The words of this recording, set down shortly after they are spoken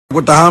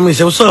With the homies,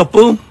 say, what's up,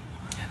 fool?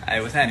 Hey,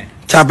 what's happening?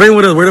 Tap in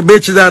with us. Where the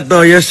bitches at,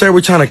 though? Yes, sir.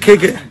 We trying to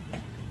kick it. No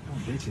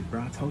bitches,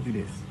 bro. I told you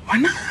this. Why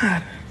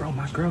not? Bro,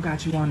 my girl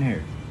got you on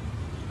there.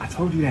 I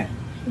told you that.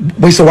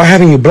 Wait, so why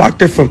haven't you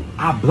blocked her from...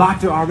 I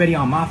blocked her already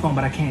on my phone,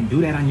 but I can't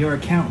do that on your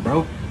account,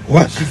 bro.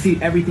 What? She see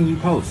everything you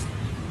post.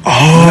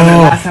 Oh. Remember the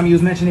last time you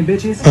was mentioning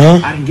bitches?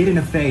 Uh-huh. I didn't get in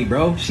the fade,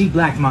 bro. She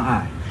blacked my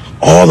eye.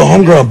 Oh, the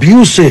homegirl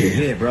abusive.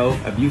 Yeah, bro.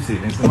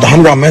 Abusive. The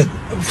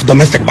homegirl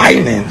domestic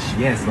violence.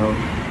 Yes, bro.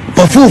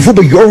 But fool,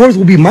 but your horse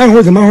will be my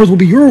horse and my horse will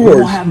be your We horse.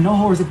 won't have no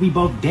horse if we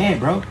both dead,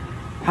 bro.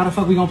 How the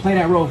fuck we gonna play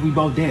that role if we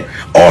both dead?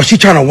 Oh, she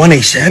trying to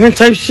 187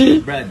 type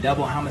shit? Bro,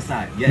 double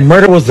homicide. Yes.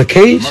 Murder was the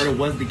case? Murder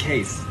was the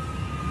case.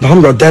 The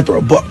homegirl dead,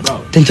 bro. But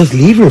then just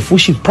leave her, fool.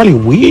 She's probably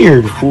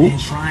weird, fool. I've been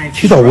trying to,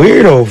 She's a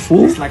weirdo,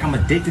 fool. It's like I'm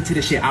addicted to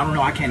this shit. I don't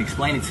know. I can't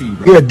explain it to you,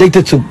 bro. You're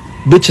addicted to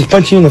bitches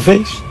punching you in the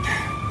face?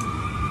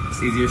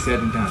 It's easier said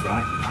than done, bro.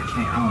 I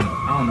can't. I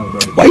don't know, bro.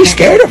 Why are you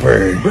scared of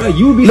her? Bro,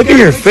 you be Look at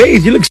your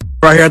face. You look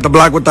right here at the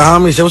block with the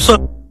homies. Say, what's up?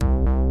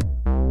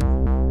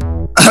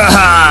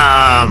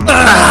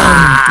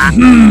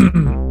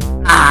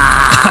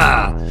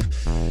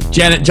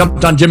 Janet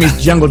jumped on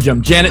Jimmy's jungle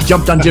gym. Janet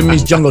jumped on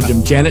Jimmy's jungle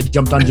gym. Janet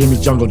jumped on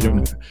Jimmy's jungle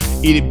gym.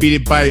 Eat it, beat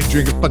it, buy it,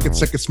 drink it, fuck it,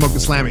 suck it, smoke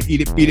it, slam it.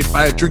 Eat it, beat it,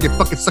 buy it, drink it,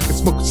 fuck it, suck it,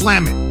 smoke it,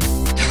 slam it.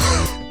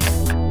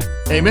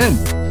 Amen.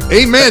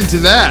 Amen to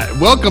that.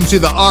 Welcome to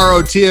the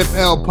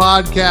ROTFL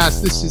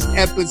podcast. This is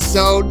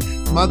episode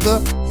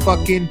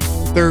motherfucking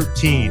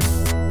 13.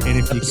 And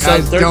if you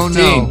guys don't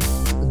know,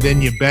 then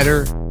you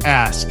better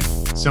ask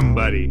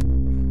somebody.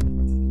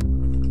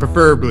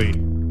 Preferably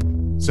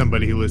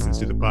somebody who listens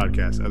to the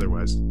podcast.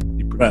 Otherwise,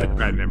 you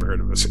probably never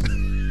heard of us.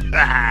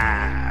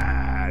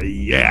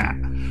 Yeah.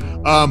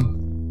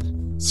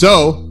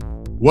 So,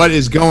 what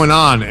is going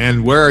on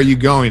and where are you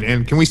going?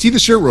 And can we see the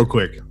shirt real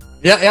quick?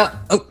 Yeah.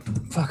 Oh,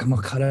 fuck, I'm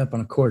all caught up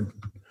on a cord.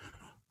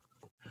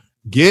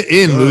 Get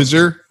in,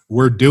 loser.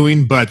 We're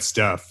doing butt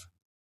stuff.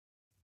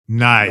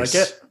 Nice.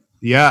 Like it?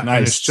 Yeah, Nice.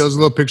 And it shows a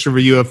little picture of a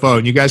UFO.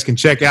 And you guys can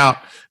check out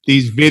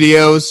these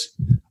videos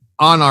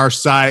on our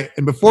site.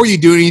 And before you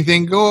do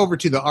anything, go over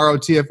to the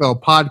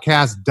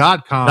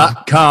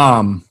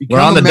ROTFLpodcast.com. We're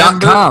on the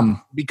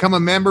 .com. Become a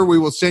member. We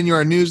will send you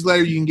our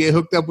newsletter. You can get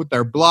hooked up with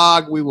our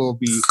blog. We will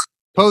be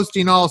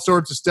posting all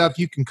sorts of stuff.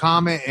 You can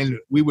comment, and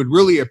we would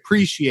really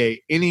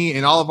appreciate any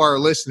and all of our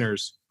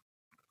listeners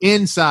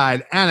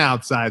inside and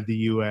outside the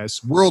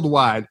U.S.,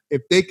 worldwide,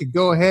 if they could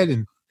go ahead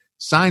and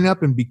sign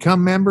up and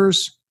become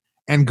members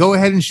and go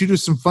ahead and shoot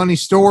us some funny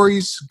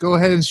stories. Go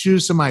ahead and shoot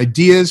us some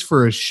ideas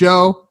for a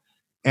show,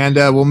 and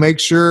we'll make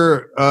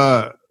sure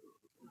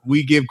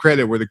we give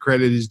credit where the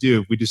credit is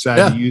due if we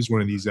decide to use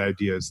one of these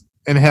ideas.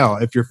 And hell,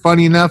 if you're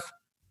funny enough,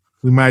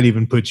 we might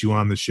even put you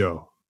on the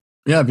show.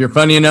 Yeah, if you're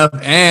funny enough,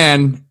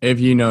 and if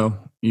you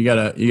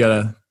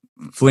gotta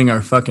fling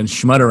our fucking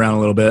schmut around a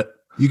little bit.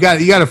 You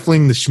gotta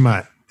fling the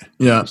schmut.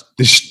 Yeah,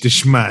 the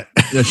schmut.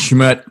 The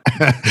schmut.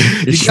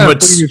 You gotta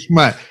fling your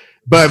schmut.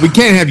 But we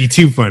can't have you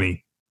too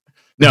funny.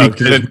 No, we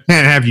can't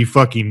have you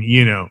fucking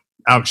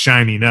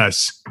outshining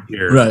us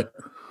here, right?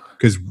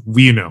 Because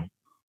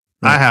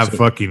I have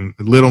fucking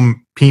little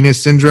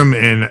penis syndrome,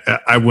 and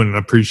I wouldn't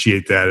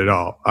appreciate that at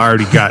all. I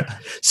already got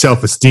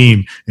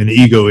self-esteem and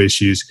ego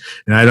issues,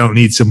 and I don't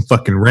need some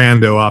fucking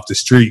rando off the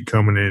street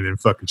coming in and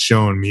fucking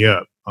showing me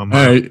up on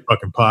my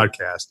fucking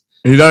podcast.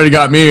 He's already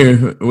got me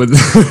he's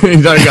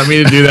already got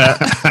me to do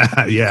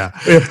that. Yeah.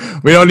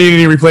 We don't need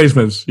any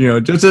replacements.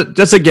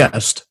 Just a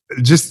guest.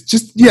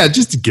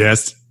 Just a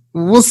guest.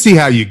 We'll see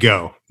how you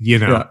go.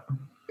 Yeah.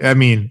 I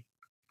mean,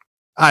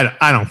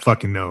 I don't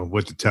fucking know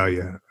what to tell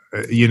you.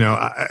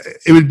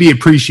 It would be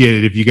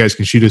appreciated if you guys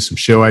can shoot us some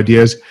show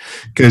ideas,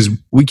 because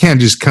we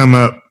can't just come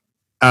up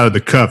out of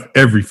the cuff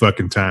every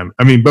fucking time.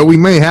 I mean, but we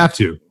may have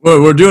to.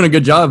 Well, we're doing a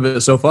good job of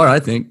it so far,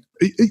 I think.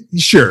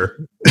 Sure.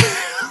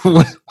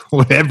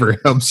 Whatever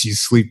helps you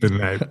sleep at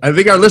night. I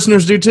think our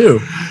listeners do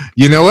too.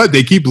 You know what?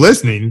 They keep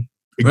listening.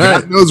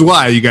 Right. God knows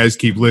why you guys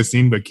keep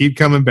listening, but keep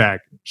coming back.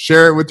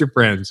 Share it with your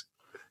friends.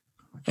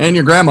 And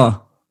your grandma.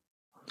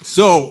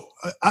 So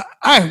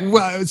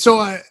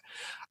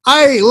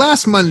I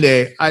last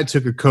Monday I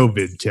took a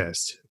COVID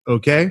test,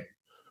 okay?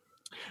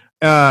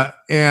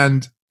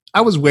 And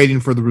I was waiting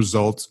for the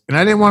results, and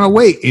I didn't want to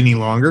wait any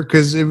longer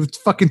because it was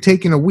fucking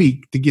taking a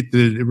week to get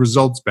the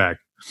results back.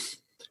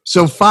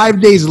 So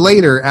 5 days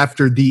later,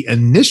 after the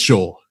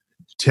initial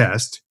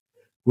test,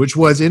 which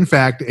was in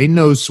fact a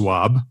nose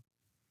swab,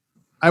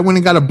 I went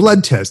and got a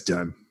blood test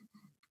done.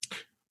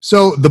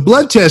 So the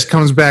blood test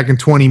comes back in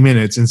 20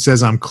 minutes and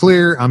says I'm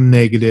clear, I'm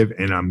negative,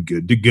 and I'm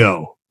good to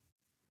go.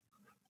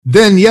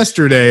 Then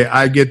yesterday,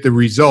 I get the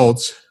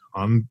results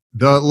on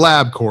the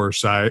LabCorp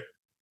site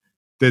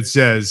that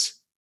says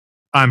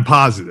I'm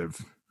positive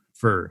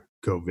for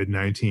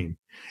COVID-19.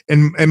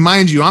 And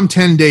mind you, I'm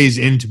 10 days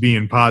into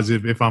being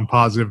positive, if I'm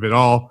positive at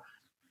all.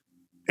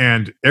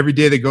 And every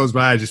day that goes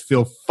by, I just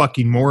feel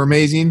fucking more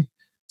amazing.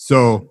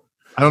 So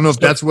I don't know if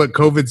that's what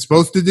COVID's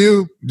supposed to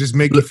do, just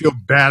make you feel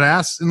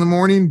badass in the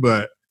morning,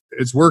 but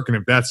it's working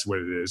if that's what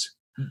it is.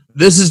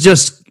 This is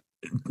just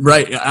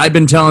Right. I've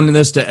been telling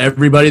this to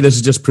everybody. This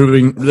is just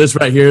proving this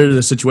right here.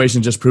 The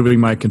situation just proving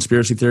my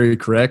conspiracy theory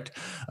correct.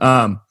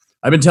 I've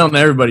been telling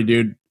everybody,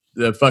 dude,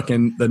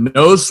 the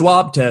nose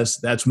swab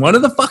test. That's one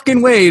of the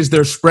fucking ways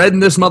they're spreading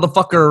this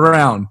motherfucker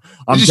around.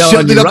 I'm just telling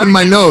shoved you it up right in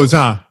my nose,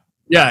 huh?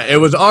 Yeah, it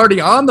was already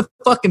on the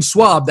fucking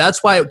swab.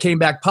 That's why it came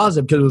back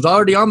positive, because it was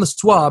already on the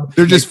swab.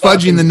 They're just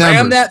fudging the numbers.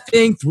 Ram that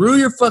thing through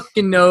your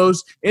fucking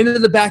nose, into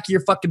the back of your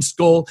fucking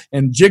skull,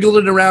 and jiggled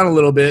it around a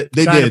little bit.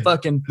 They did.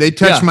 They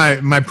touched my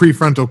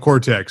prefrontal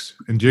cortex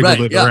and jiggled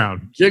it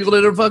around. Jiggled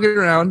it fucking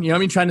around. You know what I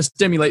mean? Trying to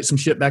stimulate some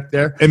shit back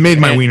there. It made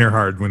my wiener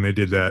hard when they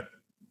did that.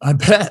 I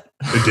bet.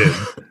 It did.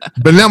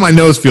 But now my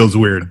nose feels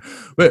weird.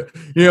 But,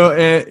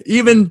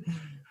 even...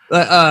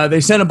 they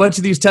sent a bunch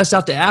of these tests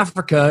out to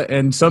Africa,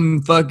 and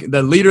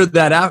the leader of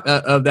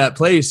that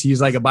place,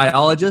 he's like a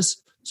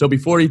biologist. So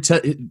before he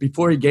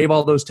gave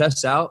all those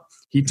tests out,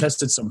 he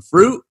tested some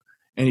fruit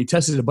and he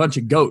tested a bunch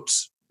of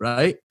goats,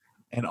 right?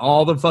 And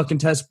all the fucking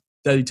tests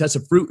that he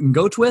tested fruit and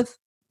goats with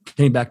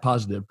came back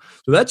positive.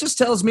 So that just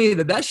tells me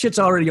that shit's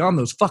already on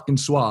those fucking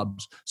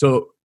swabs.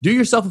 So do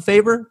yourself a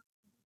favor.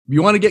 If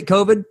you want to get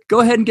COVID,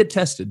 go ahead and get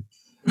tested.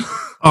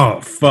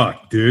 Oh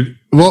fuck, dude.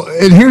 Well,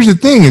 and here's the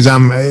thing: is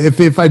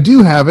if I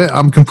do have it,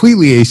 I'm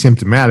completely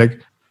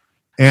asymptomatic,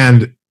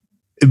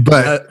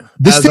 but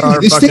this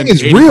thing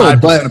is real.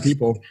 But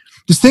people.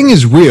 This thing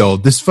is real.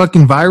 This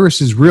fucking virus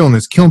is real, and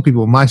it's killing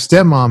people. My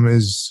stepmom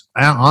is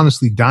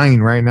honestly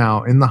dying right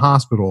now in the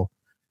hospital,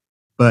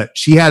 but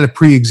she had a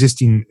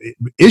pre-existing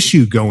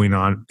issue going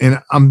on,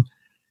 and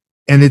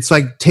it's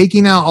like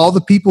taking out all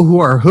the people who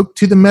are hooked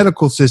to the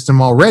medical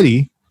system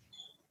already.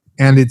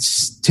 And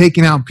it's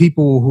taking out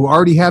people who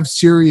already have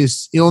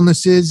serious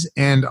illnesses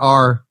and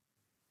are,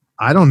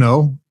 I don't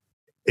know,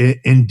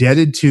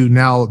 indebted to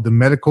now the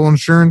medical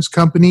insurance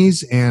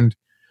companies, and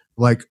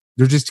like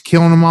they're just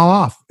killing them all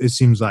off, it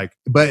seems like.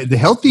 But the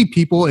healthy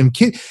people and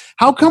kids,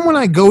 how come when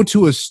I go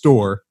to a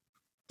store,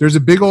 there's a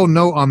big old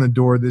note on the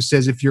door that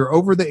says if you're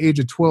over the age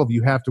of 12,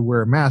 you have to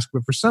wear a mask.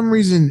 But for some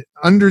reason,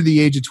 under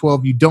the age of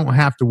 12, you don't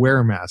have to wear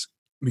a mask.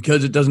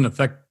 Because it doesn't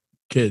affect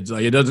kids.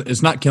 Like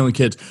it's not killing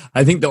kids.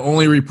 I think the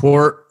only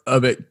report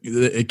of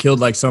it killed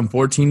like some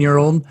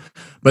 14-year-old,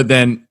 but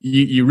then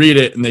you read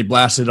it and they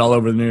blast it all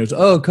over the news.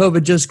 Oh,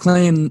 COVID just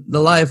claimed the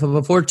life of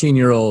a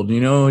 14-year-old,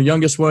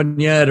 youngest one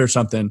yet or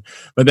something.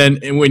 But then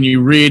when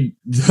you read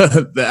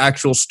the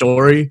actual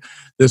story,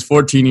 this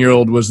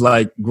 14-year-old was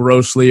like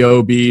grossly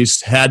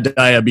obese, had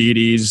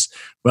diabetes,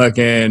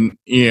 fucking,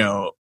 he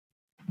had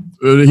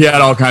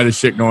all kinds of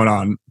shit going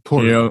on.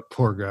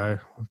 Poor guy.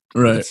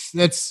 Right.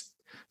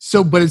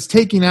 But it's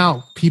taking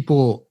out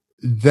people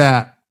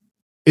that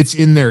it's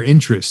in their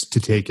interest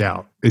to take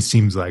out, it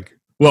seems like.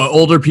 Well,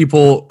 older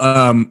people,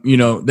 they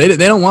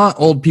don't want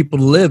old people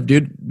to live,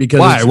 dude.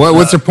 Because why?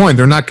 What's their point?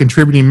 They're not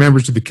contributing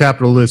members to the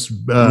capitalist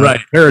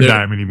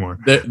paradigm anymore.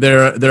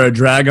 They're a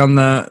drag on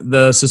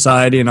the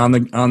society and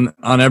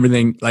on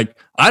everything. Like,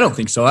 I don't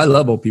think so. I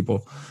love old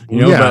people.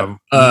 But,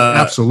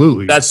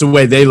 absolutely. That's the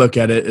way they look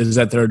at it, is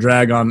that they're a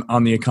drag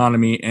on the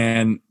economy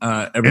and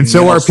everything. And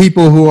so else. Are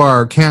people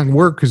who can't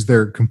work because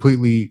they're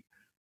completely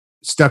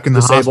stuck in the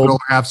hospital, or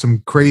have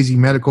some crazy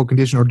medical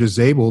condition, or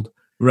disabled.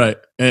 Right.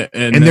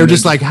 And they're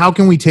just like, how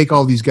can we take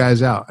all these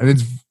guys out? And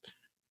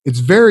it's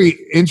very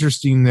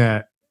interesting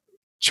that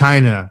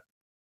China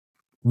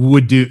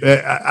would do.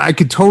 I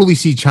could totally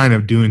see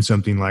China doing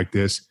something like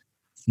this,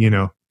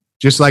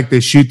 just like they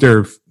shoot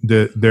their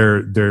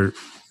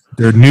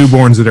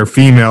newborns that are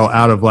female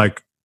out of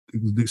like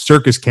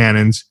circus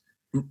cannons.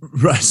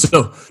 Right.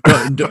 So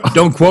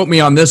don't quote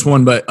me on this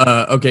one, but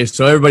okay.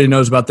 So everybody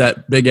knows about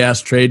that big ass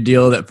trade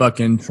deal that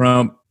fucking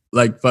Trump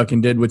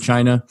fucking did with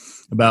China,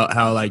 about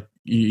how like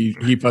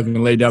he fucking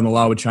laid down the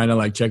law with China.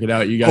 Like, check it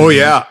out. You guys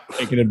are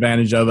taking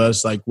advantage of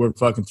us. Like, we're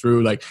fucking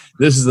through. Like,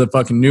 this is the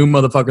fucking new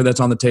motherfucker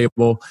that's on the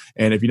table.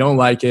 And if you don't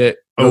like it,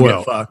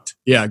 get fucked.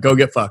 Yeah. Go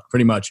get fucked,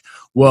 pretty much.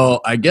 Well,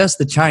 I guess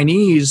the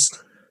Chinese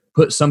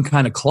put some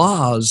kind of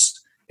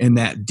clause in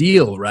that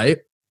deal, right?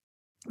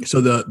 So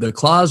the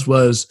clause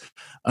was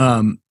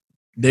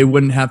they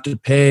wouldn't have to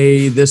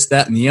pay this,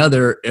 that, and the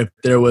other if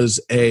there was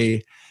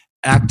a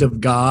act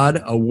of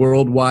God, a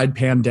worldwide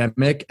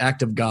pandemic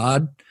act of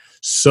God.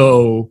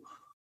 So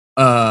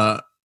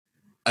I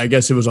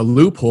guess it was a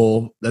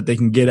loophole that they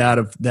can get out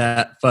of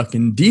that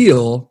fucking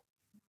deal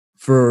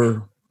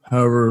for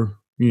however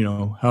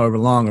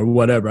long or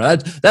whatever.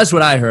 That's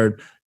what I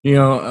heard.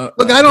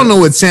 Look, I don't know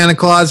what Santa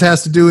Claus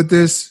has to do with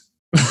this,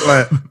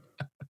 but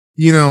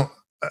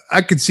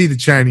I could see the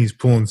Chinese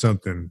pulling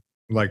something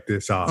like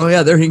this off. Oh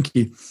yeah, they're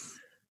hinky.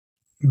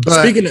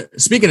 But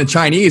speaking of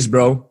Chinese,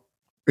 bro.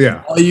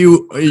 Yeah.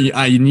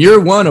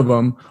 You're one of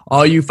them.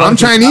 All you. I'm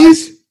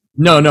Chinese?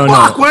 No.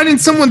 Fuck, why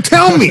didn't someone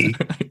tell me?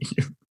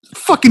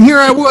 Fucking here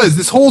I was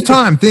this whole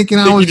time thinking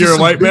I was just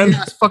a white man,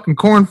 fucking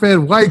corn-fed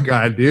white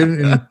guy, dude.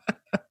 And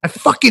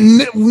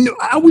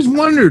I always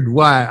wondered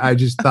why I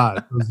just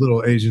thought those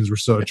little Asians were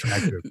so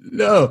attractive.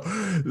 No.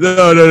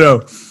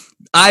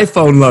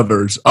 iPhone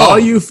lovers. All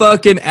you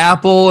fucking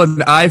Apple and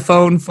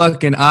iPhone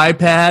fucking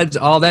iPads,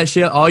 all that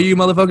shit, all you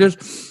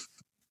motherfuckers,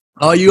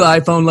 All you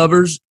iPhone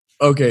lovers,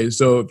 okay,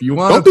 so if you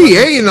want Don't be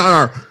hating on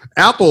our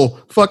Apple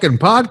fucking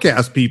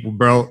podcast people,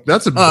 bro.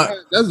 Those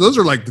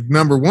are like the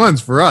number ones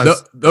for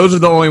us. Those are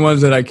the only ones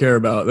that I care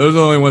about. Those are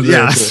the only ones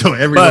that are cool. So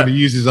everybody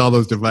uses all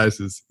those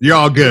devices. You're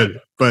all good.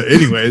 But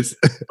anyways.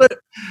 But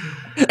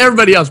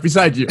everybody else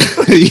besides you.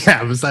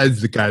 Yeah,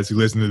 besides the guys who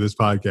listen to this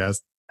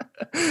podcast.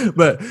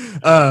 But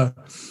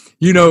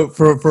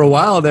for a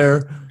while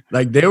there,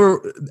 like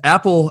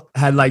Apple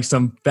had like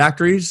some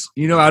factories,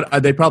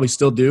 they probably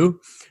still do,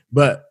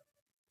 but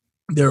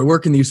they were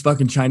working these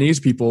fucking Chinese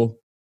people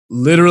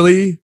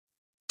literally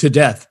to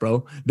death,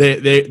 bro.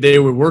 They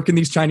were working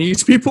these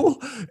Chinese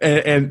people,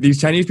 and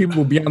these Chinese people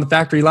would be on the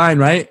factory line,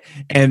 right?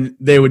 And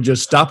they would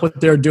just stop what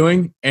they're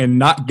doing and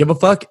not give a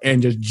fuck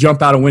and just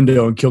jump out a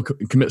window and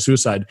commit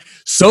suicide.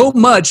 So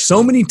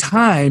many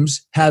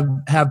times have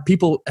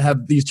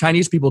these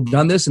Chinese people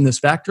done this in this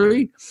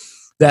factory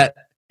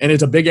and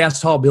it's a big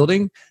ass tall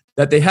building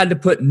that they had to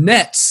put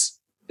nets.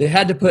 They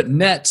had to put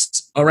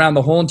nets around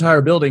the whole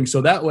entire building.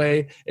 So that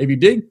way, if you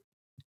dig,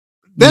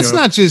 that's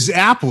not just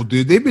Apple,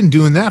 dude. They've been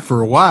doing that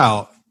for a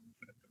while.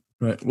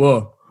 Right.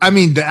 Well, I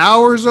mean, the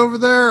hours over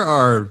there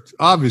are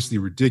obviously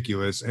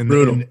ridiculous, and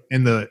brutal.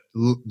 And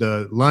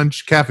the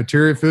lunch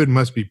cafeteria food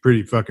must be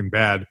pretty fucking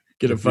bad.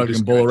 Get a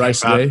fucking bowl of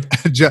rice a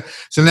day.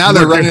 So now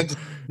they're running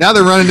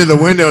to the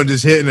window and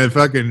just hitting a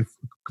fucking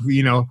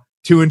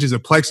 2 inches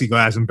of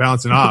plexiglass and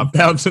bouncing off.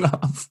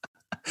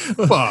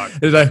 Fuck.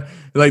 It's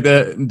like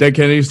the Dead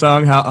Kennedy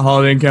song,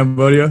 Holiday in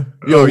Cambodia.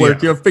 You'll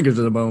work your fingers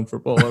to the bone for a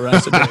bowl of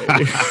rice a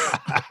day.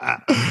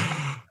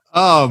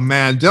 Oh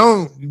man,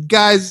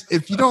 guys,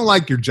 if you don't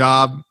like your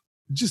job,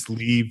 just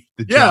leave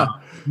the job.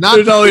 Not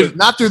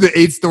through the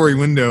 8-story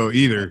window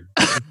either.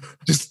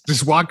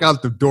 just walk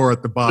out the door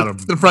at the bottom.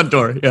 The front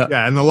door, yeah.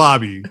 Yeah, in the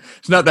lobby.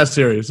 It's not that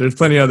serious. There's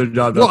plenty of other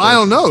jobs. Well, I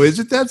don't know. Is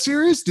it that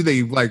serious? Do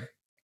they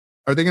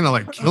are they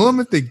gonna kill them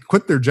if they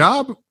quit their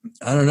job?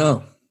 I don't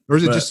know. Or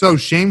is it just so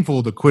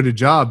shameful to quit a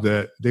job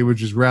that they would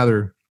just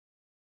rather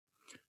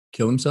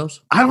kill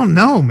themselves? I don't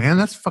know, man.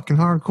 That's fucking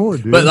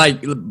hardcore,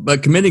 dude.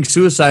 But committing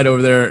suicide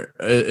over there,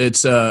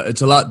 it's a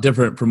lot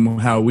different from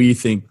how we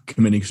think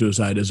committing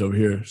suicide is over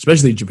here,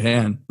 especially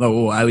Japan.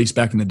 Well, at least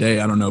back in the day.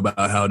 I don't know about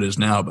how it is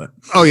now, but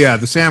oh yeah,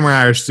 the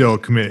samurai are still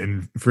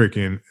committing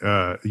freaking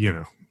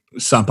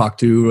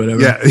Sanpaktu,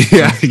 whatever. Yeah.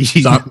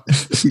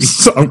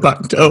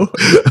 Sanpakto.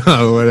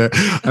 Oh, whatever.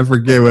 I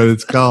forget what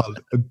it's called.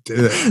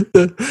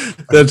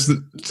 That's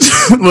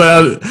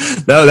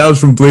that was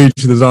from Bleach,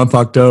 the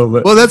Zanpakuto.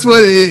 But well, that's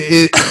what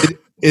it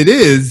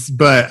is.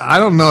 But I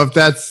don't know if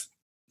that's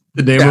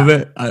the name of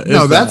it.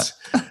 No, that's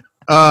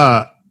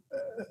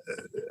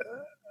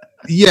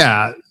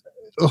yeah.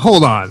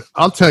 Hold on,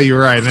 I'll tell you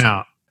right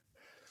now.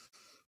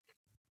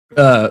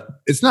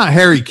 It's not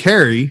Harry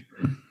Carey.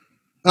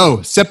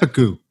 Oh,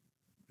 seppuku.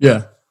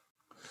 Yeah.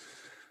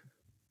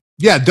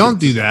 Yeah,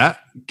 don't do that.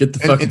 Get the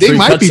fucking. They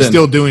might be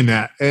still doing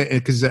that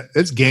because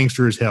it's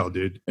gangster as hell,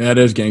 dude. Yeah, it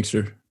is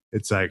gangster.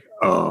 It's like,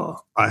 oh,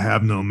 I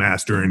have no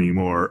master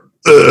anymore.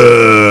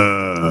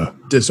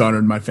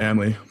 Dishonored my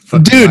family.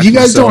 Dude, you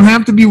guys don't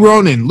have to be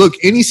Ronin. Look,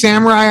 any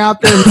samurai out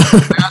there,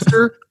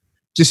 master,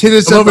 just hit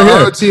us up over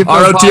here.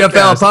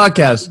 ROTFL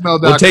podcast.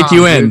 We'll take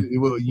you in.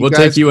 We'll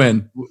take you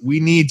in.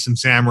 We need some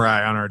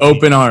samurai on our team.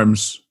 Open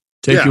arms.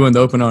 Take you in the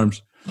open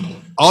arms.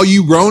 All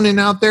you Ronin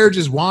out there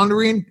just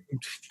wandering,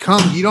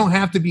 come. You don't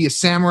have to be a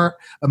samurai,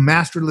 a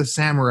masterless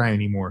samurai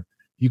anymore.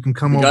 You can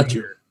come over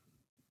here.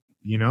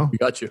 We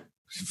got you.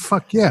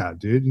 Fuck yeah,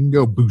 dude. You can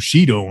go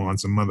Bushido on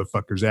some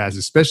motherfuckers' ass,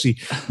 especially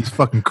these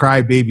fucking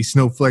crybaby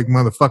snowflake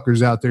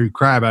motherfuckers out there who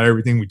cry about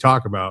everything we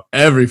talk about.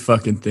 Every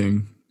fucking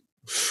thing.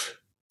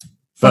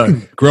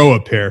 Fucking grow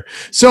up hair.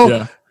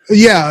 So,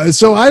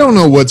 so I don't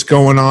know what's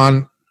going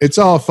on. It's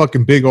all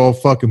fucking big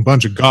old fucking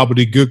bunch of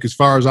gobbledygook as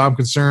far as I'm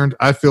concerned.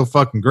 I feel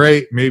fucking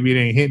great. Maybe it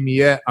ain't hit me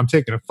yet. I'm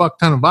taking a fuck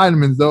ton of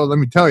vitamins, though. Let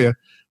me tell you.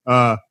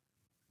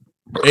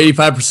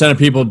 85% of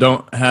people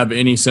don't have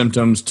any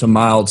symptoms to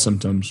mild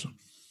symptoms.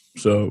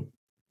 So,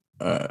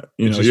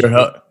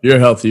 you're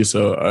healthy,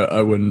 so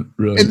I wouldn't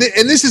really. And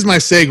this is my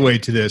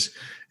segue to this,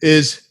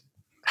 is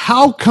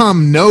how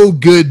come no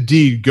good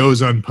deed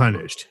goes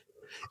unpunished?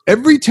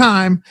 Every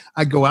time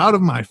I go out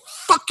of my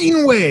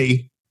fucking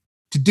way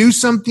to do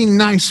something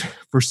nice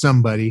for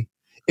somebody,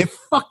 it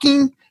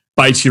fucking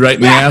bites you right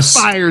in the ass.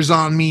 Fires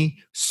on me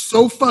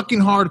so fucking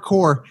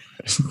hardcore.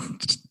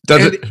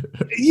 Does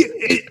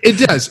it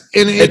does.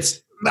 And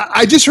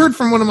I just heard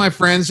from one of my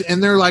friends,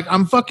 and they're like,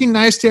 I'm fucking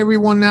nice to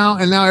everyone now,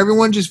 and now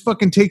everyone just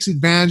fucking takes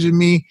advantage of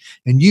me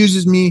and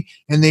uses me,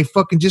 and they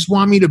fucking just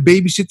want me to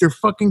babysit their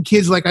fucking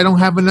kids like I don't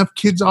have enough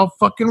kids all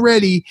fucking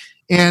ready,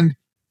 and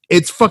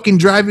it's fucking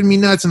driving me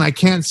nuts, and I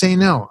can't say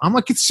no. I'm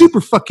like, it's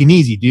super fucking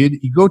easy,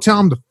 dude. You go tell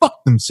them to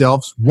fuck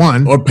themselves,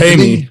 one. Or pay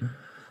me.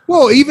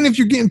 Well, even if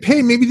you're getting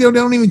paid, maybe they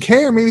don't even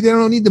care. Maybe they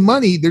don't need the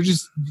money. They're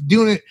just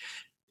doing it.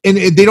 And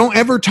they don't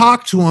ever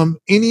talk to them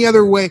any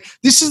other way.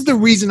 This is the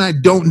reason I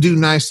don't do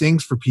nice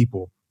things for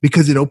people,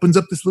 because it opens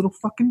up this little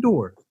fucking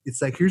door.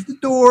 It's like, here's the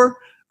door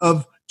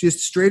of just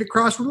straight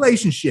across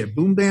relationship.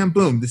 Boom, bam,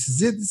 boom. This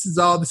is it. This is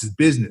all. This is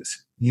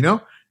business, you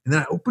know? And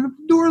then I open up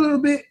the door a little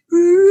bit,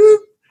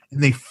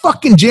 and they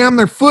fucking jam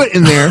their foot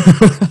in there.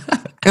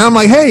 And I'm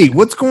like, hey,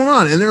 what's going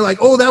on? And they're like,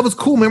 oh, that was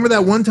cool. Remember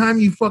that one time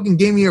you fucking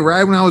gave me a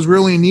ride when I was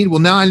really in need? Well,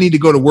 now I need to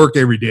go to work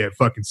every day at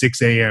fucking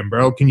 6 a.m.,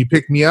 bro. Can you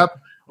pick me up?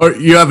 Or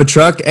you have a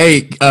truck?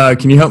 Hey,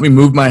 can you help me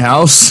move my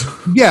house?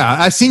 Yeah,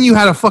 I seen you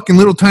had a fucking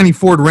little tiny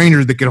Ford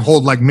Ranger that could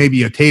hold like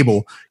maybe a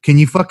table. Can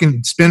you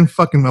fucking spend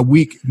fucking a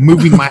week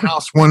moving my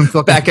house one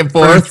fucking Back and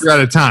forth at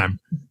a time?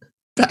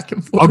 Back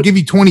and forth. I'll give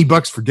you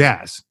 $20 for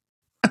gas.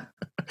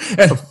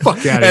 Get the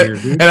fuck out of here,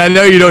 dude. And I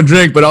know you don't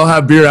drink, but I'll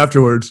have beer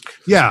afterwards.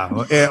 Yeah.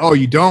 Oh,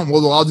 you don't?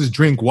 Well, I'll just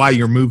drink while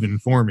you're moving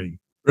for me.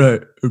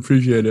 Right.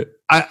 Appreciate it.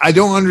 I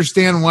don't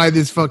understand why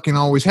this fucking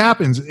always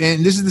happens.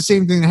 And this is the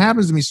same thing that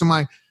happens to me. So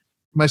my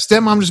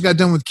stepmom just got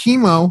done with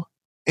chemo,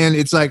 and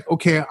it's like,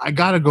 okay, I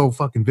got to go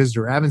fucking visit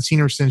her. I haven't seen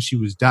her since she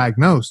was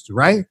diagnosed,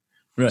 right?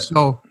 Right.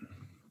 So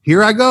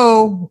here I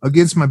go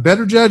against my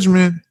better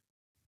judgment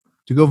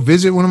to go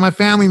visit one of my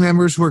family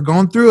members who are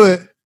going through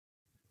it,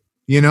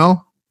 you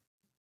know?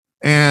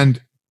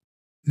 And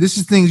this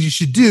is things you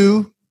should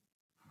do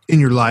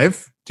in your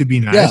life to be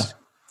nice.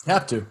 Yeah,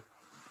 have to.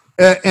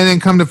 And then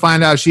come to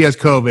find out she has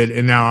COVID,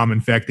 and now I'm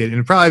infected.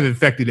 And probably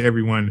infected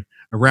everyone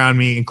around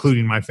me,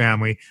 including my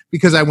family,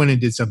 because I went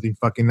and did something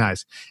fucking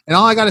nice. And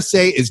all I got to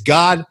say is,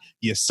 God,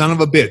 you son of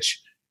a bitch.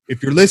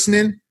 If you're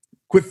listening,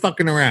 quit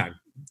fucking around.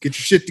 Get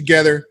your shit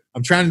together.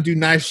 I'm trying to do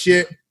nice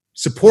shit.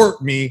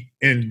 Support me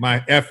in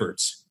my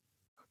efforts.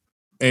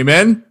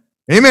 Amen.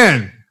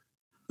 Amen.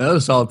 That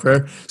was a solid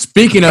prayer.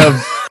 Speaking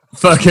of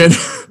fucking...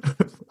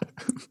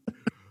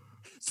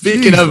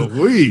 Speaking Jeez of...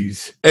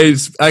 Louise. Hey,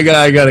 I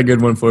got a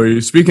good one for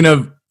you. Speaking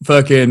of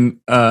fucking...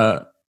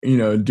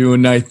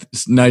 doing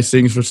nice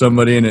things for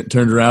somebody, and it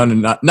turns around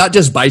and not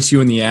just bites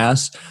you in the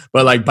ass,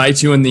 but like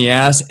bites you in the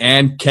ass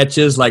and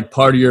catches like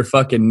part of your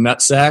fucking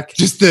nutsack.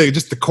 Just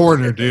the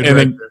corner, dude. And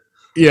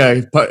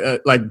right then,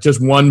 like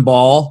just one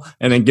ball,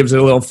 and then gives it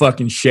a little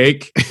fucking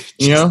shake,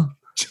 you know?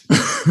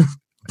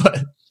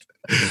 But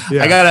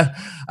yeah.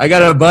 I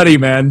got a buddy,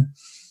 man.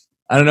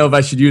 I don't know if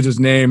I should use his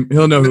name.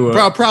 He'll know who.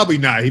 Probably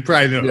not. He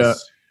probably knows. Yeah.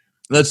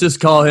 Let's just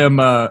call him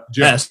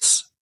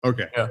S.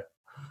 Okay. Yeah.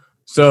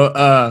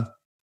 So,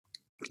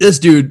 this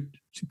dude,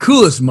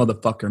 coolest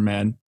motherfucker,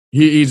 man.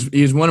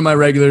 He's one of my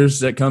regulars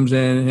that comes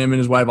in, him and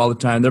his wife all the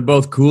time. They're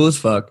both cool as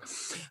fuck.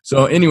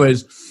 So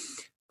anyways,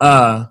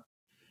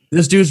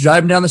 this dude's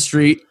driving down the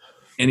street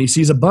and he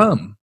sees a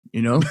bum,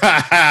 you know?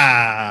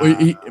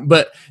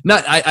 But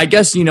not, I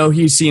guess, you know,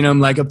 he's seen him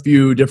like a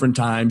few different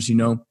times, you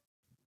know?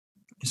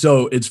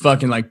 So it's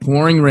fucking like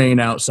pouring rain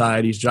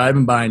outside. He's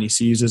driving by and he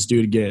sees this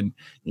dude again,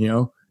 you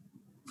know?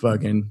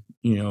 Fucking,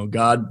 you know,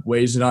 God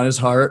weighs it on his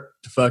heart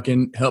to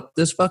fucking help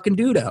this fucking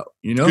dude out,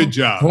 you know? Good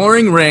job.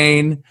 Pouring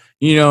rain,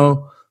 you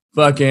know,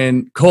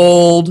 fucking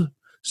cold.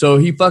 So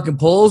he fucking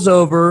pulls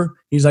over.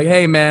 He's like,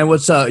 hey, man,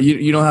 what's up?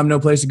 You don't have no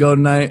place to go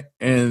tonight?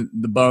 And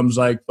the bum's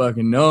like,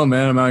 fucking, no,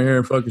 man, I'm out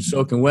here fucking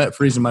soaking wet,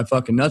 freezing my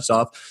fucking nuts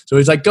off. So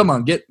he's like, come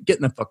on, get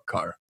in the fucking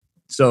car.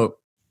 So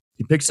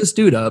he picks this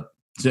dude up.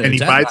 And he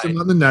bites him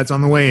on the nuts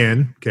on the way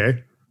in.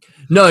 Okay.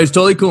 No, he's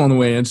totally cool on the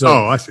way in. So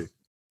I see.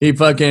 He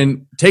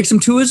fucking takes him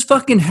to his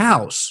fucking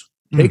house.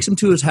 Takes him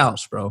to his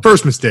house, bro.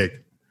 First mistake.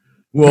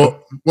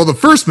 Well, the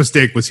first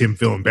mistake was him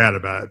feeling bad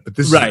about it. But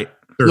this right. is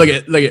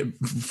Look at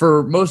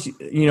for most,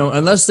 you know,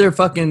 unless they're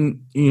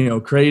fucking, you know,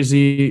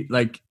 crazy,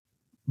 like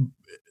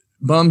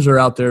bums are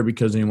out there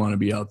because they want to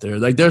be out there.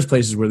 Like there's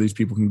places where these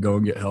people can go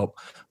and get help,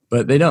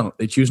 but they don't.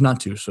 They choose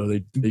not to. So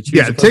they choose.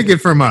 Yeah, take it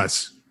from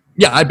us.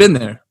 Yeah, I've been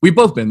there. We've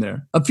both been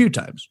there a few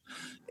times.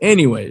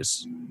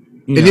 Anyways.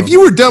 And if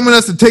you were dumb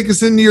enough to take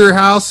us into your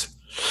house,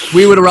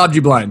 we would have robbed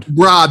you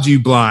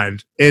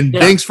blind. And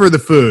thanks for the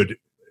food.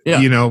 Yeah.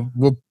 You know,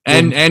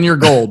 and your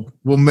gold.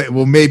 We'll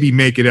maybe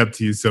make it up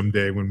to you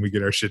someday when we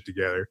get our shit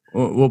together.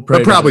 We'll pray.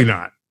 But probably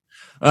not.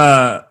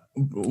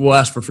 We'll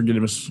ask for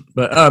forgiveness.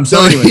 But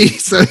so anyway.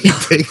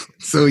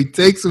 So he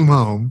takes him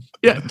home.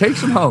 Yeah,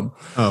 takes him home.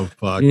 Oh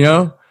fuck. You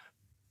know?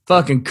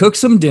 Fucking cook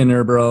some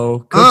dinner,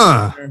 bro.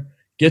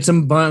 Get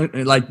some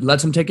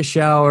lets him take a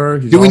shower.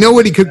 Do we know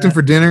what he cooked him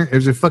for dinner? It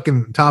was a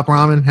fucking top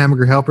ramen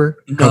hamburger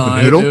helper.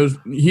 No,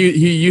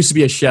 he used to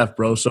be a chef,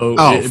 bro. So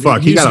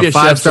he got a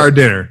 5-star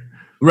dinner.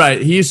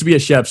 Right, he used to be a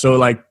chef, so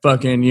like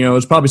fucking, you know,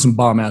 it's probably some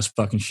bomb ass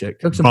fucking shit.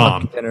 Cooks some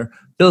fucking dinner,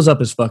 fills up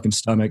his fucking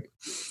stomach,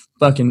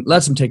 fucking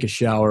lets him take a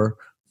shower,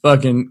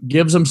 fucking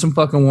gives him some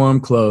fucking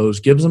warm clothes,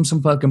 gives him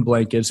some fucking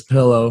blankets,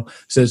 pillow,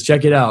 says,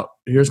 check it out.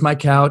 Here's my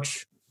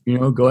couch. You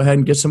know, go ahead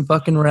and get some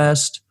fucking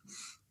rest.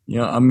 You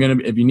know,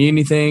 if you need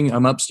anything,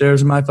 I'm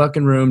upstairs in my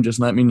fucking room. Just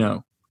let me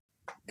know.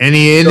 And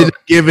he ended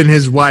up giving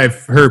his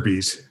wife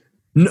herpes.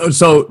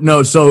 So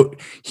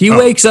he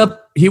wakes up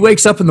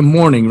in the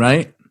morning,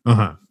 right?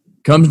 Uh-huh.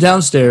 Comes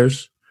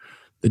downstairs.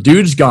 The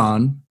dude's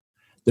gone.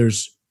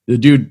 There's the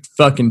dude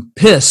fucking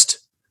pissed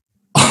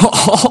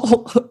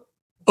all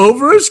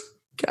over his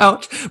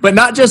couch, but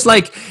not just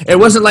like, it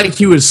wasn't like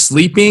he was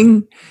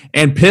sleeping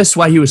and pissed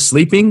while he was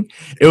sleeping.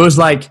 It was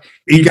like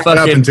he got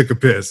up and took a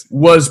piss.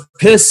 Was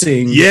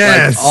pissing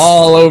yes, like,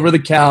 all over the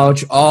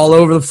couch, all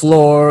over the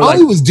floor. All like,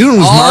 he was doing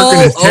was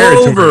marking his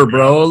territory, over,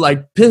 bro.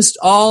 Like pissed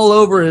all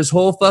over his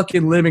whole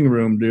fucking living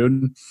room,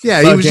 dude.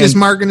 Yeah, he was just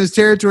marking his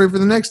territory for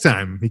the next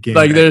time he came.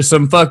 Like back. There's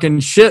some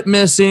fucking shit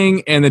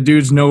missing, and the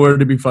dude's nowhere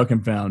to be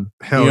fucking found.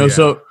 Hell yeah.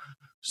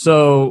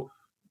 So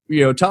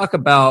talk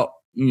about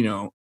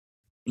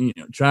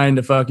trying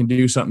to fucking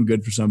do something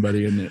good for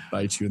somebody and it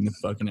bites you in the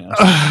fucking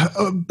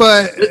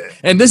ass.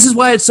 And this is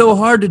why it's so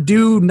hard to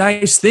do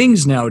nice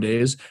things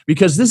nowadays,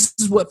 because this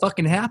is what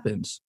fucking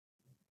happens.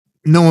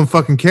 No one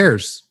fucking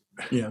cares.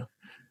 Yeah.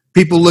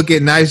 People look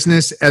at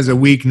niceness as a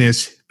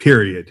weakness,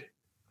 period.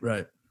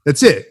 Right.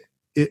 That's it.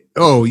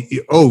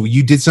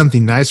 You did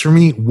something nice for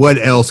me? What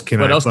else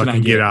can I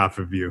get off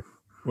of you?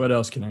 What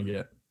else can I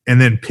get?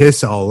 And then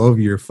piss all over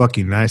your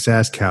fucking nice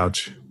ass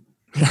couch.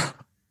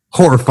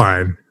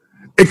 Horrifying.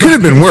 It could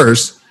have been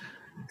worse.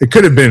 It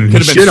could have been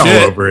shit all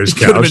over his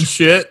couch. Could have been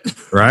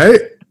shit. Right?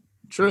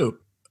 True.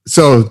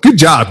 So good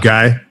job,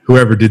 guy.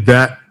 Whoever did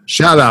that.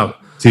 Shout out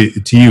to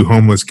you,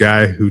 homeless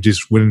guy who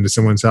just went into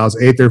someone's house,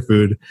 ate their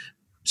food,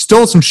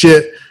 stole some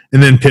shit,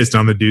 and then pissed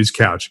on the dude's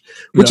couch,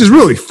 which is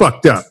really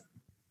fucked up.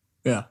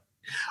 Yeah.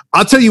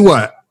 I'll tell you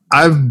what.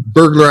 I've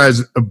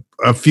burglarized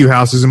a few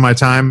houses in my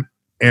time,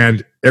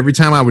 and every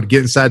time I would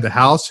get inside the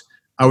house,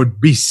 I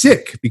would be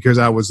sick because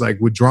I was like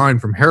withdrawing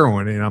from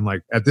heroin. And I'm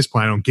like, at this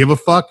point, I don't give a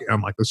fuck. And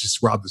I'm like, let's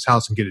just rob this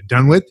house and get it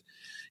done with.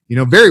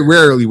 Very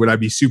rarely would I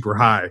be super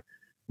high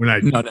when I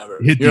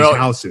hit these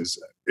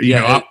houses.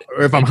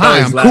 If I'm high,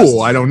 I'm cool.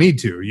 I don't need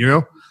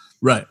to,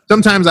 Right.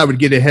 Sometimes I would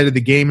get ahead of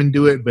the game and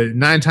do it, but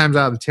 9 times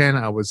out of 10,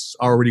 I was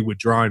already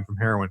withdrawing from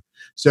heroin.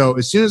 So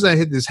as soon as I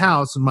hit this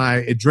house,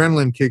 my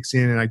adrenaline kicks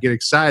in and I get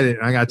excited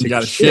and I got to take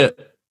a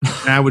shit.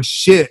 And I would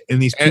shit in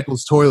these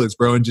people's toilets,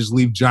 bro, and just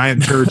leave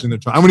giant turds in the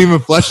toilet. I wouldn't even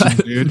flush them,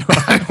 dude.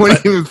 I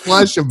wouldn't even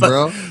flush them,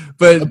 bro.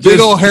 But a big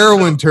old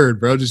heroin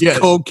turd, bro, just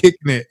cold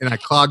kicking it, and I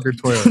clogged their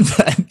toilet.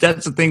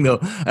 That's the thing, though.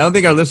 I don't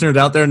think our listeners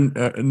out there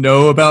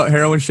know about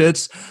heroin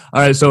shits.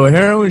 All right, so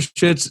heroin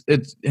shits,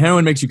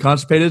 heroin makes you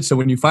constipated. So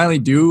when you finally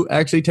do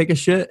actually take a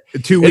shit,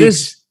 2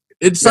 weeks.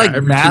 It's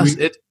like mass.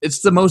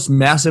 It's the most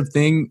massive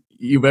thing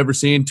you've ever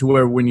seen. To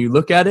where when you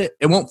look at it,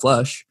 it won't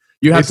flush.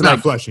 It's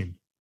not flushing.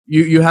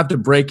 You have to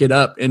break it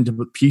up into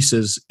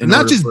pieces. And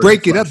not just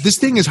break it up. This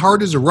thing is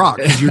hard as a rock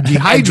because you're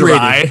dehydrated.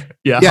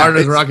 Hard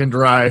as a rock and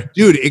dry.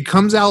 Dude, it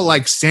comes out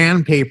like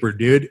sandpaper,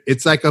 dude.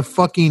 It's like a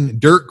fucking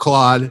dirt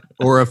clod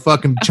or a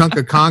fucking chunk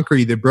of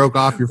concrete that broke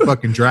off your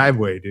fucking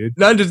driveway, dude.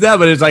 Not just that,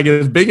 but it's like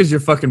as big as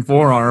your fucking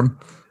forearm.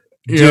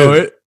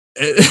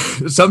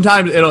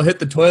 Sometimes it'll hit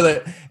the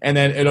toilet and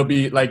then it'll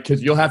be like,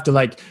 because you'll have to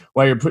like,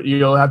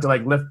 you'll have to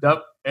like lift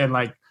up and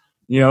like,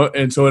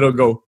 and so it'll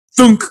go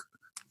thunk.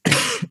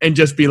 And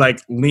just be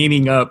like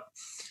leaning up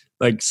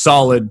like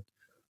solid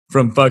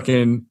from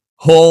fucking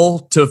hole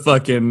to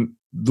fucking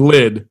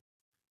lid.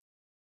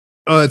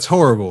 Oh, it's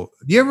horrible.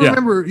 Do you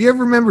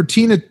ever remember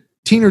Tina?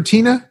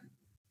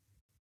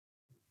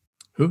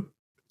 Who?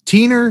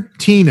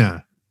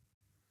 Tina.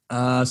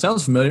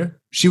 Sounds familiar.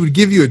 She would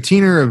give you a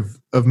teener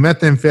of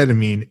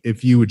methamphetamine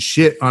if you would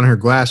shit on her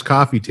glass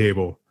coffee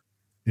table.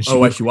 And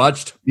she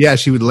watched? Yeah,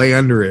 she would lay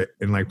under it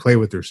and like play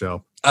with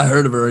herself. I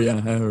heard of her. Yeah, I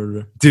heard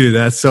of her. Dude,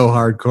 that's so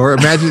hardcore.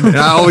 Imagine.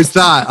 I always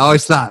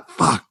thought,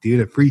 fuck, dude,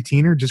 a free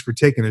teener just for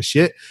taking a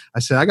shit. I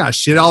said, I got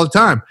shit all the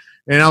time.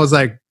 And I was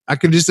like, I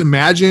could just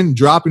imagine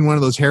dropping one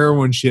of those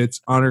heroin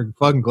shits on her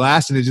fucking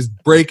glass and it just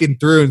breaking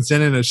through and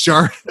sending a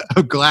shard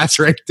of glass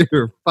right through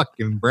her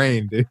fucking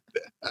brain, dude.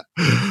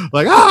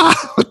 Like,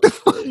 what the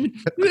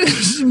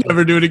fuck?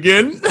 Never do it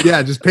again.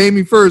 Yeah, just pay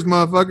me first,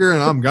 motherfucker,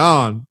 and I'm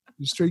gone.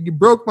 You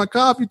broke my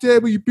coffee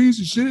table, you piece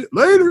of shit.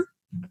 Later.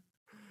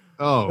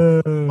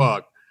 Oh,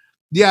 fuck.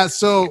 Yeah,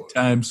 so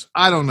times.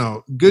 I don't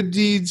know. Good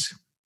deeds.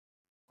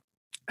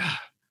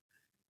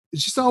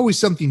 It's just always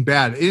something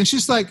bad. And it's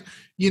just like,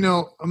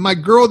 my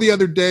girl the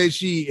other day,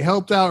 she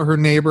helped out her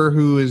neighbor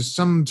who is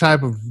some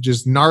type of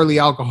just gnarly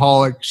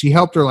alcoholic. She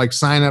helped her like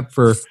sign up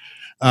for,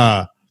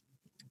 the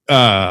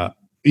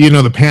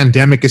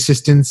pandemic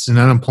assistance and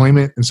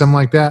unemployment and something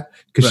like that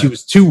because she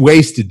was too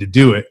wasted to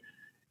do it.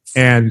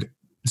 And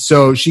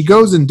so she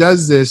goes and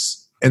does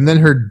this, and then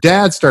her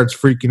dad starts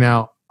freaking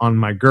out on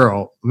my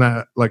girl.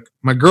 Like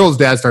my girl's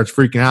dad starts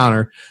freaking out on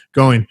her,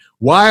 going,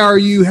 "Why are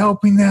you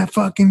helping that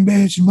fucking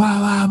bitch?" Blah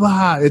blah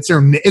blah. It's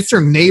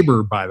her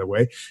neighbor, by the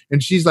way,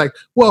 and she's like,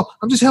 "Well,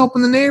 I'm just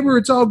helping the neighbor.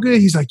 It's all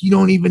good." He's like, "You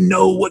don't even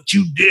know what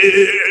you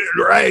did,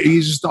 right?"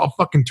 He's just all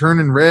fucking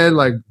turning red,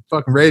 like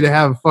fucking ready to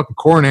have a fucking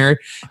coronary.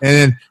 And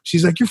then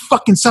she's like, "You're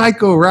fucking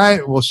psycho,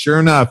 right?" Well,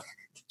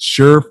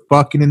 Sure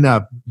fucking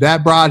enough.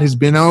 That broad has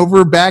been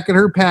over back at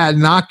her pad,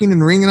 knocking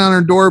and ringing on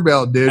her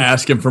doorbell, dude.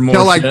 Asking for more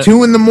till like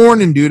 2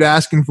 a.m, dude,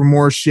 asking for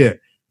more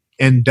shit.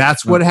 And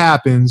that's what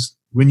happens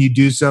when you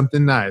do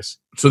something nice.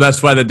 So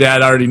that's why the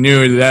dad already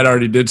knew. The dad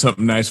already did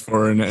something nice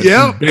for her. And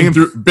yeah.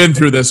 Been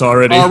through this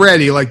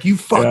already. Like, you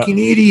fucking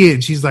idiot.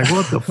 And she's like,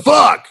 what the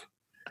fuck?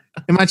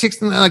 And my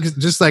chick's like,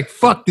 just like,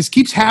 fuck, this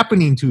keeps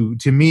happening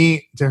to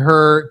me, to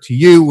her, to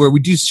you, where we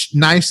do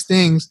nice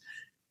things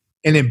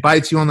and it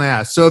bites you on the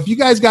ass. So if you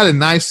guys got a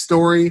nice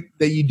story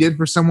that you did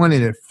for someone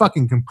and it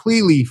fucking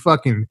completely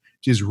fucking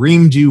just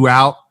reamed you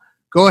out,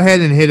 go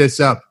ahead and hit us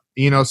up.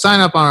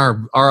 Sign up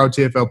on our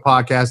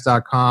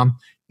ROTFLpodcast.com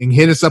and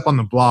hit us up on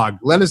the blog.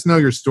 Let us know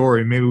your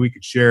story. Maybe we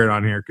could share it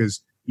on here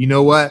because you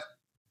know what?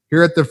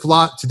 Here at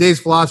today's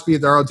philosophy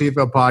at the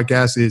ROTFL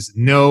podcast is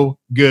no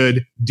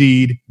good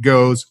deed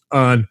goes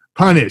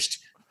unpunished.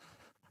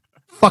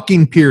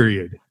 Fucking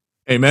period.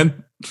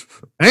 Amen.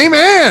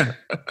 Amen.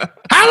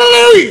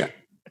 Hallelujah.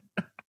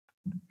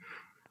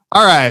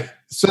 All right.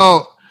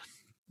 So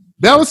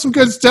that was some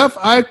good stuff.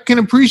 I can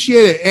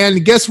appreciate it.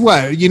 And guess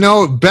what?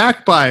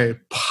 Backed by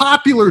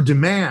popular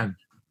demand,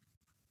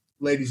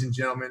 ladies and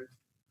gentlemen,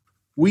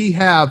 we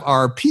have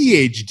our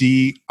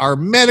PhD, our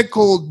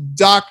medical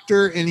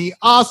doctor, and he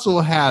also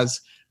has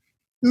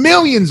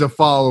millions of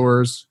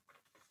followers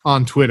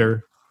on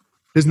Twitter.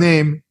 His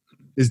name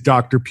is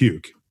Dr.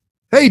 Puke.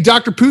 Hey,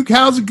 Dr. Puke,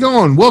 how's it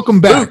going?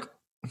 Welcome back.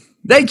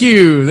 Thank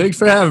you. Thanks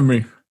for having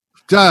me.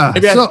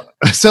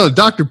 So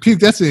Dr. Puke,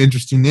 that's an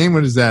interesting name.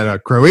 What is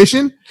that,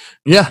 Croatian?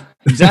 Yeah,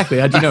 exactly.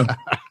 How'd you know?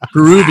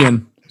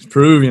 Peruvian. It's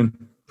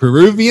Peruvian.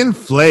 Peruvian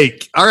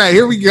flake. All right,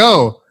 here we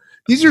go.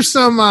 These are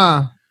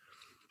some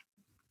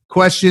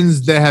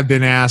questions that have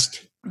been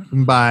asked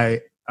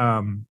by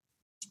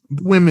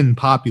women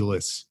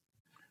populace.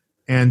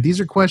 And these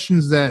are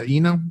questions that,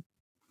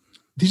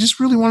 they just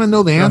really want to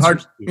know the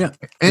answers.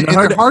 And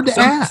they're hard to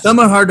ask. Some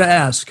are hard to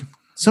ask.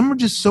 Some are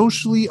just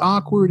socially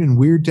awkward and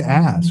weird to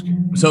ask.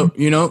 So,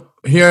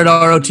 here at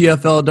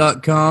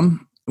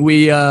ROTFL.com,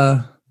 we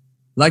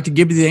like to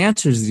give you the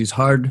answers to these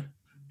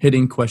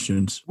hard-hitting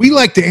questions. We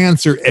like to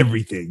answer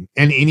everything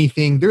and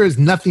anything. There is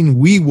nothing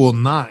we will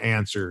not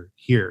answer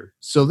here.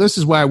 So this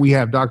is why we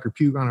have Dr.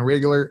 Puke on a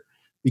regular,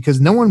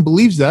 because no one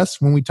believes us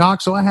when we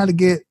talk. So I had to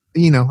get,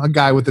 a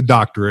guy with a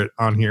doctorate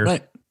on here.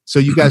 Right. So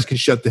you guys can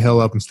shut the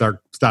hell up and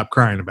stop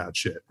crying about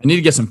shit. I need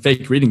to get some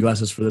fake reading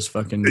glasses for this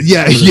fucking.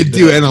 Yeah, you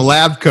do. And a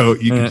lab coat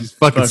you can just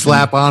fucking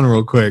slap on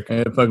real quick.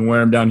 Fucking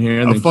wear them down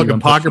here. And a fucking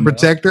pocket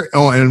protector.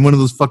 Oh, and one of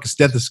those fucking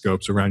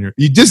stethoscopes around your.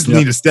 You just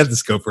need a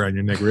stethoscope around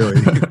your neck,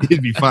 really.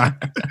 You'd be fine.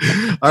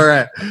 All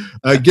right,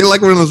 get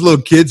like one of those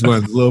little kids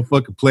ones, little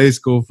fucking play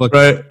school fucking.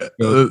 Right,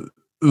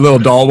 little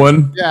doll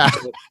one. Yeah.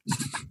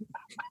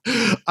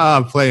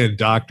 Playing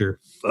doctor.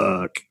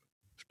 Fuck.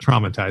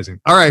 Traumatizing.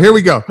 All right, here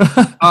we go.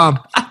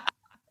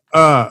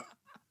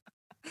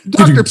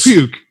 Dr.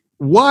 Puke,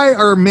 why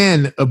are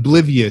men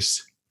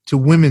oblivious to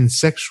women's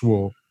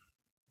sexual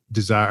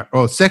desire,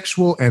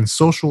 sexual and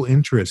social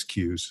interest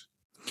cues?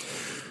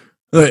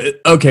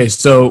 Okay,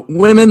 so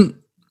women,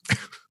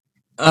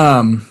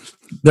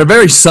 they're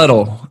very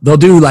subtle. They'll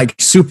do like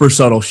super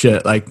subtle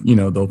shit, like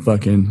they'll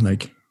fucking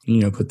like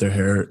put their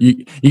hair.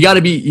 You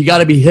gotta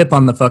be hip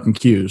on the fucking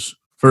cues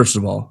first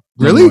of all.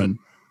 Really?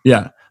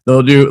 Yeah.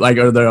 They'll do like,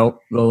 or they'll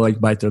like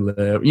bite their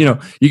lip,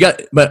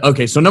 but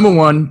okay. So number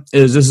one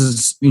is this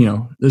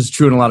is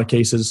true in a lot of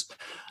cases.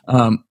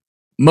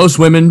 Most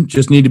women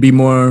just need to be a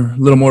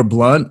little more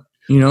blunt,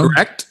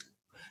 Correct.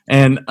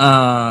 And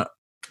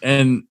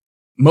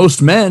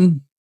most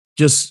men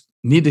just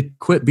need to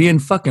quit being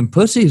fucking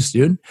pussies,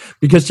 dude,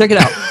 because check it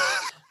out.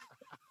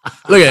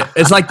 Look at it.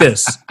 It's like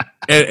this.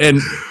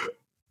 And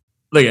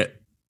look at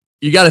it.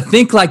 You got to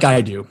think like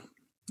I do.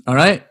 All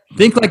right.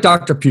 Think like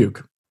Dr.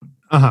 Puke.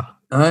 Uh-huh.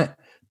 All right.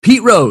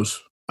 Pete Rose,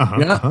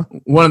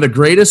 one of the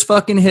greatest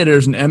fucking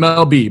hitters in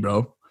MLB,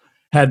 bro,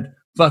 had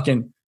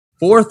fucking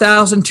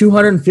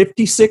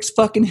 4,256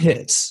 fucking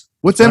hits.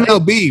 What's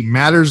MLB?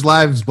 Matters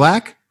Lives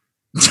Black?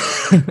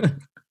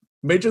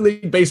 Major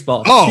League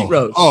Baseball. Oh, Pete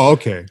Rose. Oh,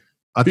 okay.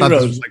 I Pete thought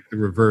Rose. this was like the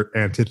revert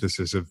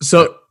antithesis of.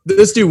 So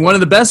this dude, one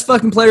of the best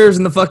fucking players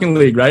in the fucking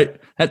league,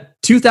 right? Had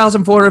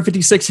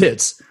 2,456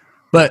 hits.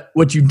 But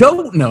what you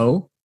don't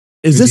know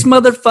is this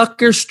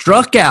motherfucker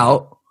struck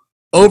out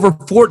over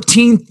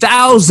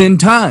 14,000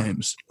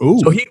 times. Ooh.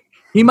 So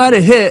he might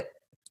have hit,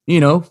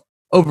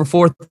 over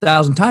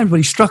 4,000 times, but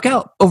he struck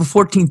out over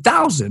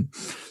 14,000.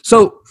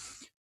 So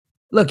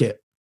look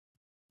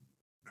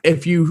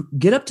if you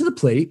get up to the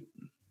plate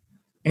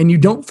and you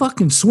don't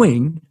fucking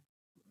swing,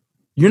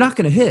 you're not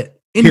going to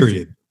hit anything.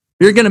 Period.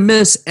 You're going to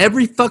miss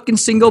every fucking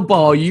single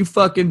ball you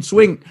fucking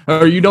swing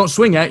or you don't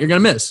swing at, you're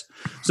going to miss.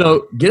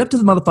 So get up to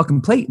the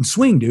motherfucking plate and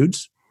swing,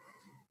 dudes.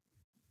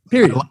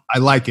 Period. I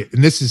like it.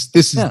 And this is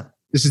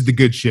the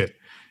good shit.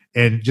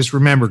 And just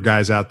remember,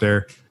 guys out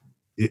there,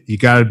 you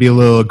got to be a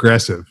little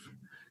aggressive,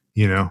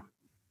 and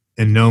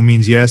no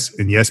means yes,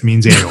 and yes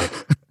means anal.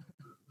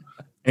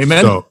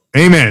 Amen. So,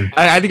 amen.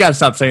 I think I'll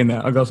stop saying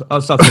that.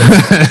 I'll stop saying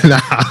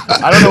that.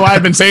 I don't know why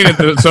I've been saying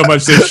it so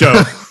much this show.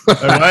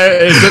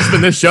 It's just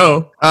been this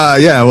show.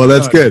 Yeah, well,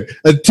 that's good.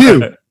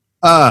 Two,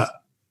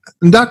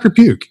 Dr.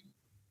 Puke,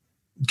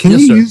 can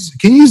you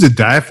use a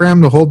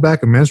diaphragm to hold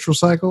back a menstrual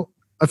cycle?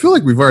 I feel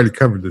like we've already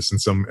covered this in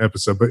some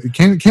episode, but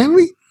can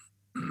we?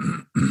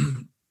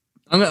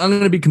 I'm going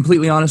to be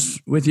completely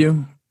honest with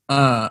you.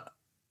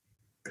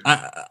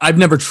 I've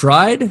never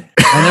tried.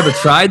 I never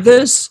tried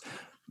this,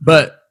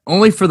 but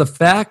only for the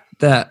fact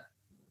that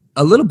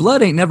a little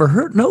blood ain't never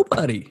hurt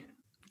nobody.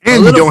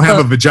 And you don't have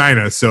a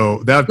vagina,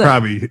 so that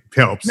probably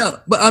helps. No,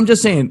 but I'm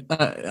just saying,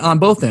 on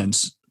both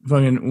ends,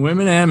 fucking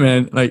women and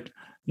men, like,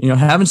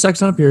 having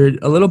sex on a period,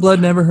 a little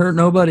blood never hurt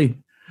nobody.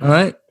 All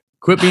right,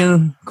 quit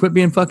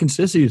being fucking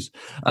sissies.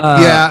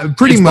 Yeah,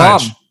 pretty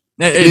much.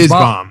 It is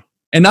bomb.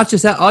 And not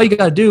just that, all you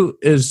got to do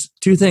is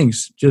two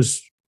things: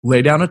 just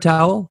lay down a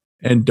towel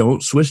and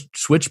don't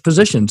switch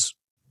positions.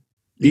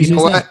 You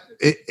know what?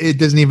 It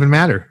doesn't even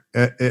matter.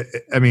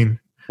 I mean,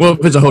 well,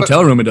 if it's a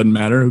hotel room, it doesn't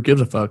matter. Who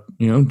gives a fuck?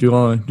 No,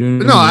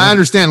 I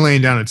understand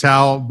laying down a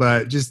towel,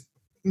 but just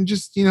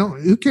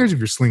who cares if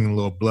you're slinging a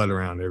little blood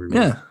around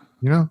everywhere?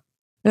 Yeah,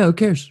 yeah, who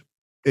cares?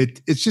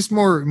 It's just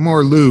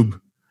more lube,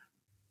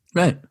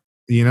 right?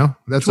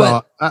 That's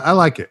all. I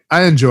like it.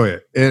 I enjoy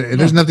it, and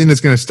there's nothing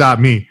that's going to stop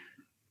me.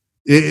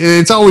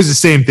 It's always the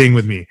same thing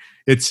with me.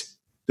 It's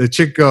the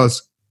chick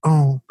goes,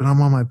 "Oh, but I'm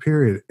on my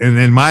period," and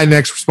then my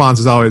next response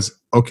is always,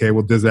 "Okay,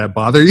 well, does that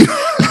bother you?"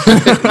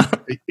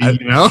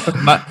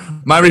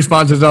 My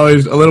response is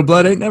always, "A little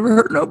blood ain't never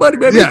hurt nobody,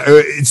 baby."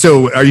 Yeah.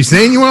 So, are you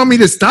saying you want me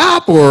to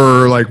stop,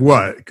 or like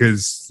what?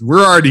 Because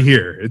we're already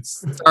here.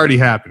 It's already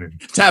happening.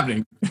 It's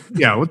happening.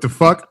 Yeah. What the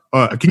fuck?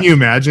 Can you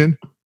imagine?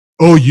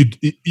 Oh,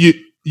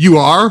 you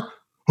are.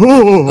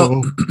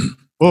 Oh.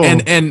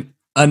 And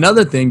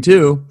another thing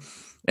too,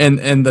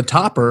 and the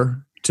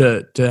topper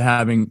to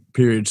having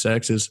period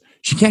sex is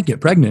she can't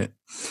get pregnant.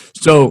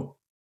 So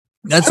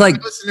that's I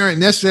don't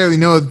necessarily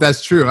know if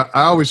that's true.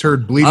 I always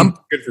heard bleeding is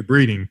good for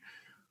breeding.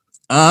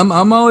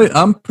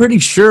 I'm pretty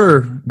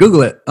sure.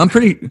 Google it.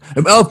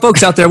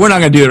 Folks out there, we're not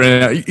gonna do it right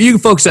now. You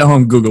folks at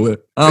home, Google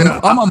it. I'm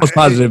almost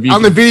positive.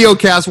 On the video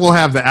cast, we'll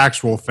have the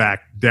actual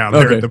fact down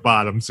there at the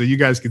bottom, so you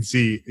guys can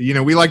see.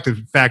 We like to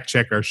fact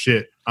check our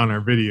shit on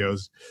our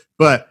videos,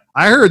 but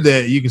I heard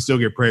that you can still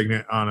get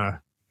pregnant on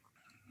a,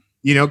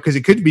 because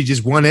it could be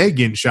just one egg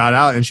getting shot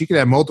out, and she could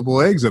have multiple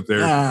eggs up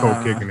there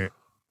kicking it.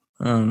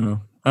 I don't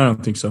know. I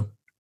don't think so.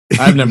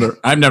 I've never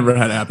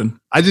had it happen.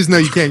 I just know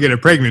you can't get a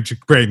pregnant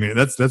chick pregnant.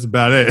 That's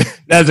about it.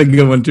 That's a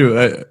good one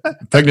too.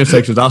 Pregnant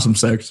sex is awesome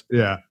sex.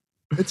 Yeah,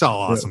 it's all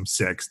awesome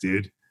sex,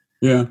 dude.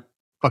 Yeah,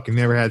 fucking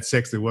never had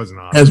sex that wasn't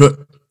awesome. That's what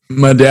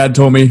my dad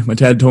told me. My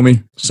dad told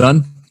me,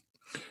 son,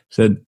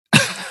 said,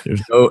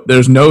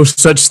 "There's no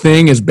such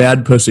thing as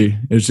bad pussy.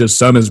 It's just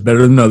some is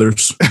better than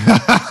others."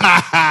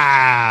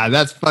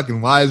 That's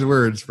fucking wise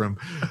words from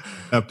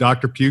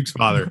Dr. Puke's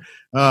father.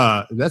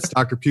 That's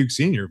Dr. Puke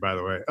Sr., by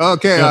the way.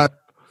 Okay,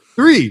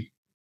 3.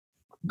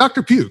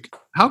 Dr. Puke,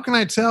 how can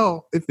I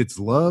tell if it's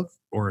love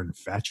or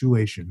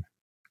infatuation?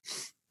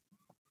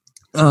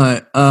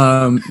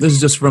 This is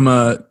just from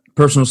a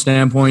personal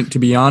standpoint, to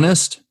be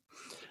honest.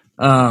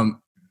 I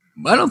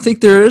don't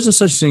think there is a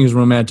such thing as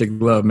romantic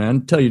love,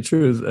 man. To tell you the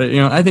truth.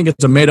 I think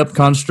it's a made-up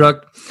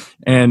construct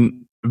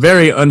and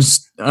very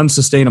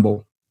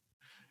unsustainable.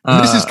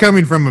 This is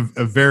coming from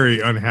a very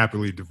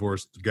unhappily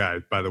divorced guy,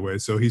 by the way.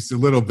 So he's a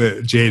little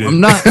bit jaded.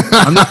 I'm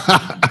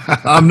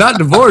not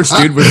divorced,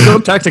 dude. We're still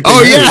technically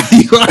married. Yeah,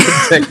 you are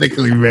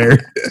technically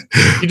married.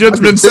 You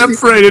just been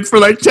separated for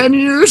like 10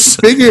 years.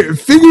 Figure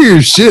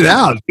your shit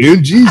out,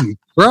 dude. Jesus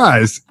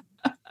Christ.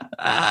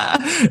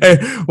 Hey,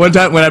 one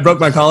time when I broke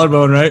my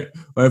collarbone, right?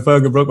 When I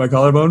fucking broke my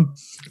collarbone.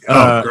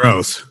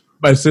 Gross.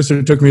 My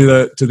sister took me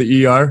to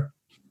the ER.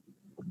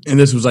 And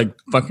this was like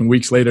fucking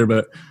weeks later,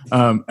 but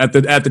at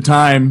the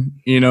time,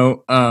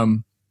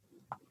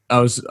 I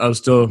was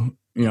still,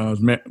 I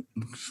was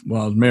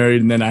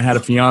married, and then I had a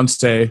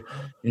fiance,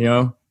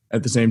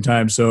 at the same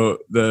time. So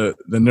the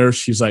nurse,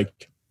 she's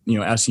like,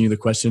 asking you the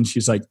questions.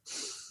 She's like,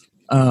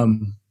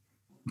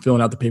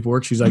 filling out the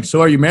paperwork. She's like,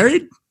 "So are you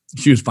married?"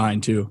 She was fine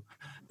too,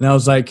 and I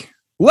was like,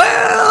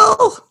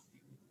 "Well,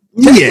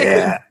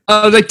 yeah."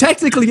 I was like,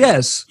 "Technically,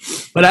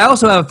 yes, but I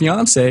also have a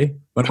fiance.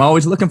 But I'm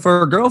always looking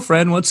for a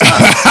girlfriend. What's up?"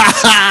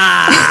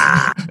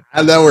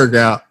 How'd that work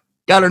out?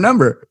 Got her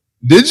number.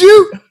 Did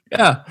you?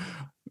 Yeah.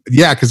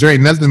 Yeah, because there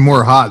ain't nothing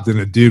more hot than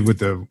a dude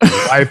with a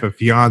wife, a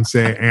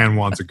fiance, and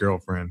wants a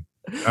girlfriend.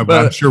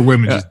 I'm sure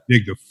women just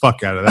dig the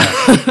fuck out of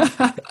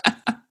that.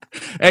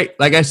 Hey,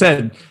 like I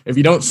said, if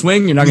you don't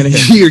swing, you're not going to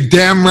hit. You're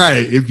damn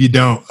right if you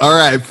don't. All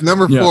right,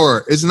 number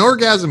 4. Is an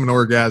orgasm an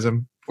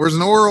orgasm? Or is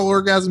an oral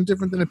orgasm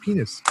different than a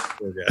penis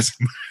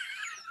orgasm?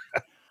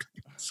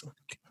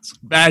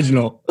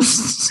 Vaginal.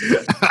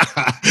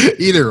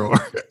 Either or.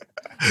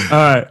 All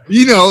right.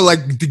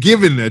 Like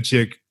giving a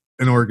chick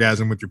an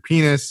orgasm with your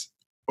penis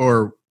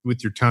or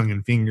with your tongue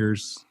and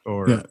fingers,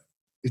 or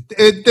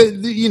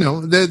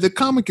the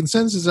common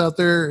consensus out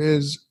there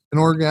is an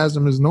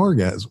orgasm is an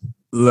orgasm.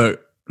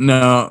 Look,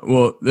 no,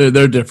 well,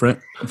 they're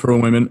different for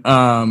women.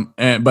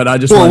 But I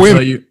just want to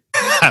tell you,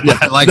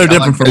 they're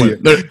different for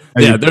women.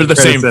 They're the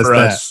same for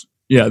us.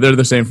 Yeah, they're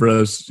the same for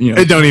us.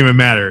 It don't even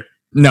matter.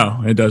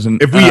 No, it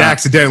doesn't. If we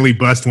accidentally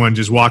bust one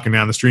just walking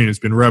down the street and it's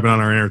been rubbing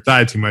on our inner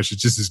thigh too much,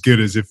 it's just as good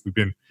as if we've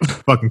been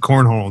fucking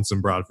cornholing some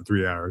broad for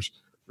 3 hours.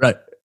 Right.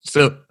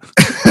 So,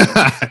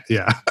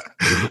 yeah,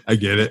 I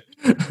get it.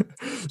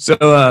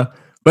 So,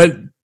 but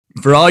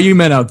for all you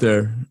men out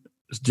there,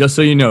 just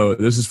so you know,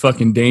 this is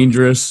fucking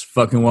dangerous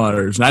fucking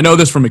waters. And I know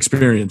this from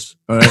experience,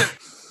 all right?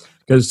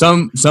 Because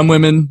some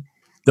women,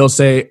 they'll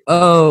say,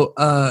 oh,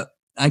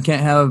 I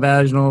can't have a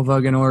vaginal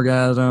fucking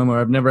orgasm, or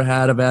I've never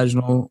had a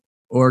vaginal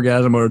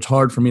orgasm, or it's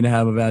hard for me to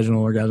have a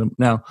vaginal orgasm.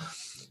 Now,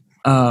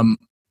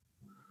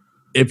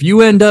 if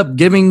you end up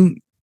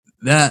giving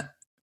that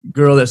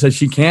girl that says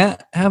she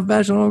can't have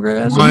vaginal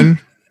orgasm,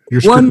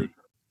 you're screwed.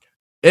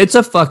 It's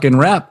a fucking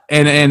wrap.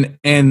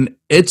 And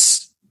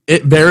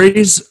it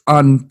varies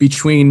on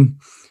between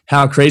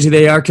how crazy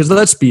they are. Cause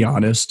let's be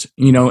honest,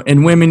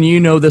 and women,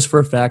 this for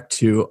a fact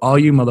too. All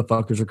you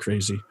motherfuckers are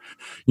crazy.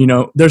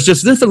 There's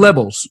just different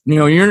levels.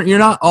 You're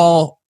not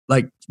all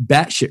like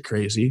batshit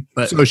crazy,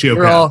 but sociopath.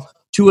 You're all,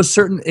 to a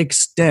certain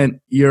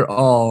extent, you're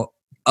all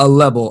a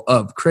level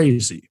of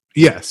crazy.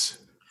 Yes.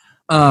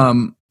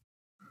 But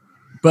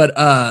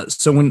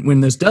so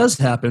when this does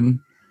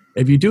happen,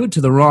 if you do it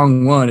to the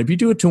wrong one, if you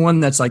do it to one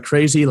that's like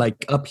crazy,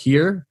 like up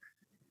here,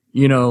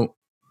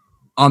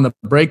 on the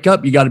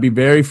breakup, you got to be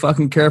very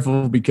fucking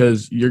careful,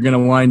 because you're going to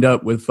wind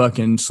up with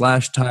fucking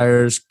slash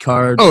tires,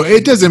 cards. Oh,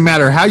 it doesn't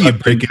matter how you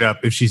break it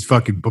up. If she's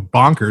fucking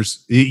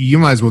bonkers, you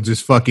might as well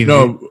just fucking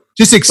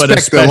just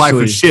expect the life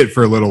of shit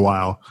for a little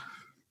while.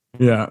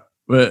 Yeah.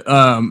 But,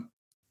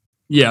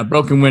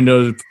 broken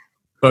windows,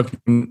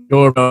 fucking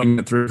door belling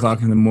at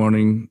 3:00 in the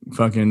morning,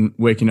 fucking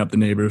waking up the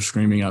neighbors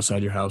screaming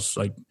outside your house.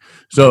 Like,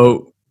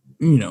 so,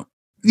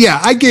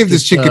 Yeah, I gave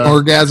this chick an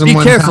orgasm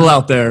one time. Be careful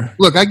out there.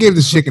 Look, I gave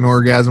this chick an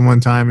orgasm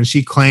one time, and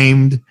she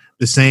claimed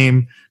the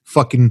same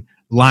fucking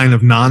line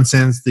of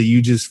nonsense that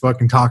you just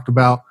fucking talked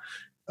about,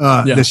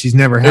 that she's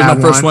never had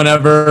one. My first one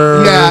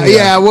ever.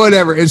 Yeah,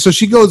 whatever. And so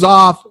she goes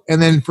off,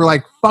 and then for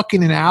like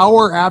fucking an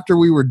hour after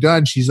we were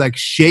done, she's like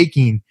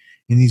shaking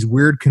in these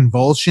weird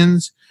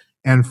convulsions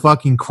and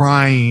fucking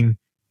crying.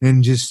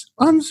 And just,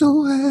 I'm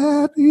so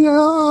happy,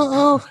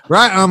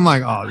 right? I'm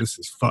like, oh, this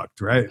is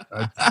fucked, right?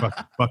 I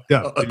fucked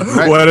up. Dude,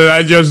 right? What did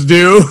I just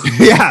do?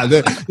 Yeah,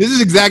 this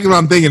is exactly what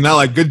I'm thinking. Not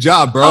like, good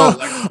job, bro.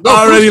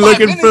 Already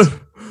looking for.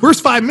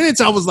 First 5 minutes,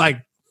 I was like,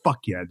 fuck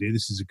yeah, dude,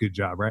 this is a good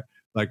job, right?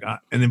 Like,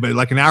 and then, but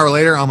like an hour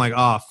later, I'm like,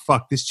 oh,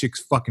 fuck, this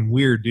chick's fucking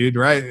weird, dude,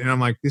 right? And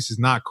I'm like, this is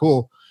not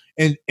cool.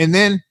 And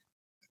then,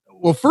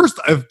 well, first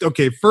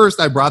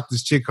I brought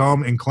this chick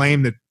home and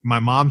claimed that my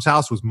mom's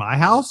house was my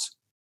house.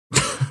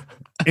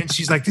 And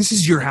she's like, this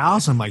is your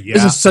house? I'm like, yeah.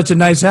 This is such a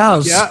nice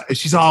house. Yeah. And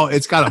she's all,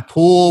 it's got a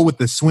pool with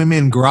the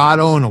swim-in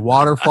grotto and a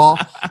waterfall.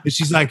 And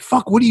she's like,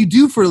 fuck, what do you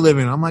do for a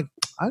living? I'm like,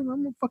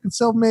 I'm a fucking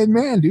self-made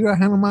man, dude. I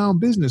handle my own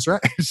business,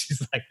 right? And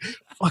she's like,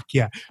 fuck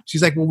yeah.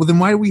 She's like, well, then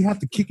why do we have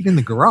to kick it in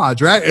the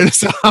garage, right? And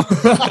so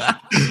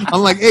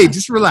I'm like, hey,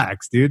 just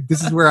relax, dude.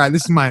 This is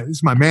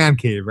my man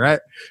cave, right?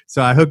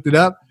 So I hooked it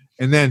up,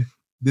 and then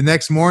the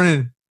next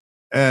morning,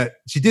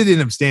 she did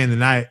end up staying the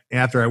night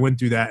after I went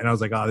through that, and I was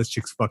like, oh, this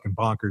chick's fucking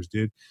bonkers,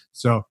 dude.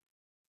 So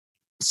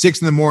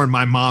 6 a.m,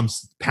 my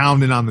mom's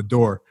pounding on the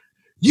door.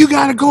 You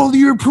got to go to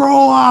your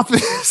parole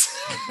office.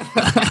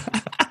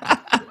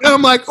 And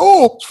I'm like,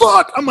 oh,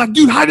 fuck. I'm like,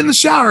 dude, hide in the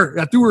shower.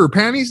 I threw her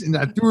panties, and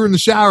I threw her in the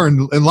shower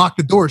and locked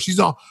the door. She's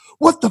all,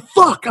 what the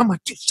fuck? I'm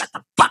like, dude, shut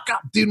the fuck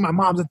up, dude. My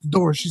mom's at the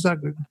door. She's like,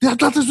 I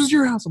thought this was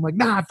your house. I'm like,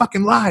 nah, I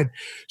fucking lied.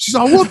 She's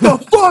all, what the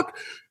fuck?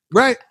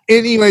 Right.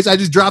 Anyways, I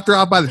just dropped her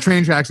off by the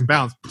train tracks and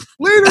bounced.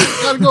 Later,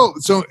 gotta go.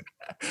 So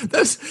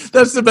that's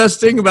the best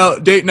thing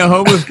about dating a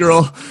homeless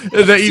girl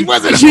is that you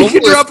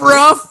can drop her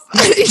off.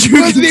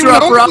 You can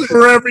drop her off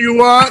wherever you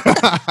want.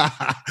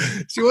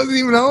 She wasn't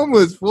even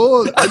homeless,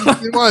 fool. I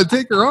just didn't want to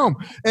take her home.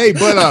 Hey,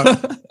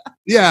 but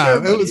yeah,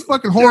 it was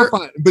fucking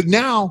horrifying. But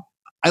now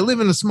I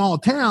live in a small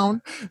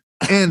town,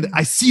 and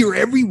I see her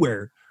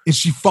everywhere. And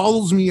she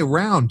follows me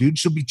around, dude.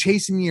 She'll be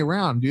chasing me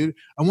around, dude.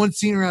 I once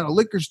seen her at a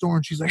liquor store,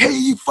 and she's like, hey,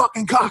 you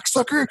fucking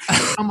cocksucker.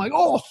 I'm like,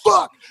 oh,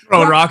 fuck.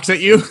 Throwing rocks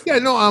at you? Yeah,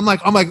 no, I'm like,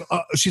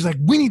 she's like,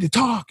 we need to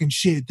talk and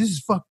shit. This is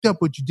fucked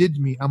up what you did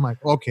to me. I'm like,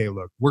 okay,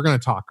 look, we're going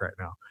to talk right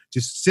now.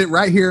 Just sit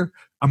right here.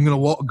 I'm going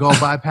to go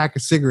buy a pack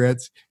of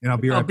cigarettes, and I'll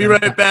be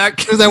right back.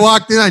 As soon as I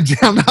walked in, I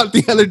jammed out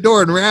the other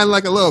door and ran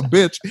like a little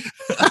bitch.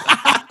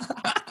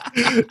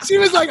 She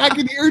was like, I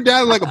could hear her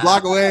down like a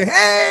block away.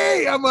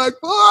 Hey, I'm like,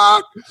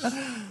 fuck.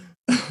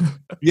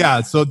 Yeah,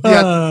 so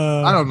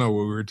I don't know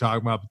what we were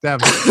talking about, but that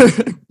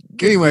was,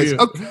 anyways,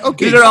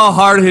 okay. These are all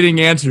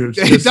hard-hitting answers.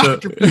 Hey,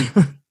 Dr. P,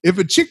 if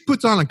a chick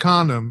puts a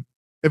condom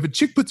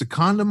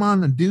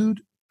on a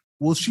dude,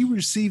 will she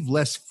receive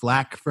less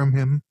flack from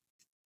him?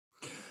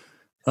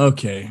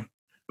 Okay,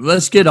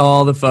 let's get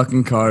all the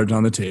fucking cards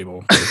on the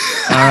table.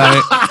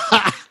 All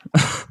right.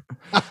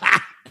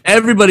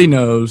 Everybody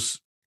knows.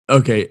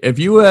 Okay, if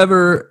you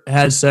ever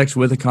had sex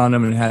with a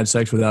condom and had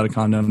sex without a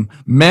condom,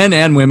 men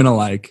and women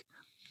alike,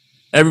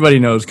 everybody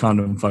knows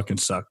condoms fucking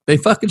suck. They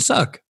fucking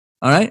suck.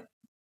 All right?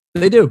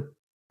 They do.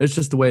 It's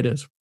just the way it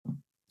is.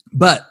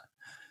 But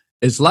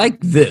it's like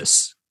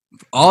this.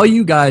 All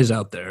you guys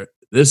out there,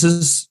 this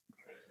is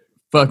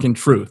fucking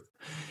truth.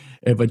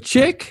 If a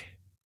chick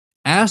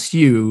asks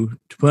you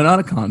to put on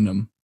a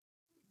condom,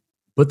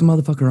 put the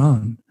motherfucker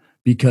on.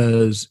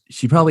 because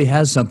she probably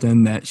has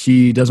something that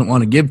she doesn't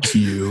want to give to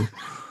you.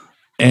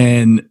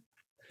 And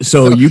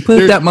so you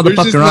put that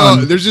motherfucker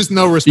on. There's just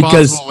no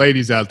responsible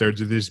ladies out there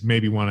to just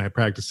maybe want to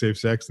practice safe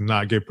sex and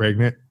not get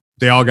pregnant.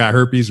 They all got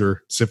herpes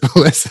or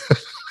syphilis.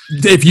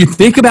 If you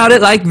think about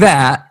it like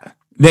that,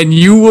 then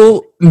you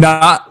will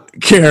not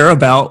care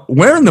about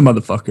wearing the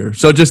motherfucker.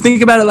 So just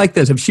think about it like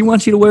this. If she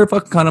wants you to wear a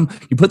fucking condom,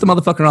 you put the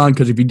motherfucker on,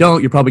 because if you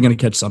don't, you're probably going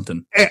to catch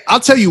something. Hey, I'll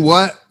tell you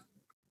what.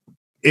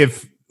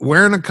 If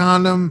wearing a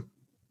condom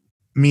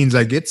means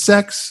I get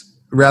sex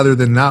rather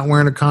than not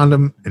wearing a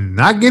condom and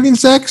not getting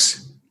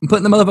sex, I'm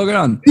putting the motherfucker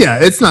on. Yeah,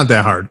 it's not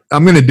that hard.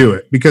 I'm going to do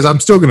it because I'm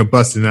still going to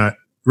bust a nut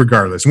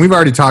regardless. And we've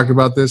already talked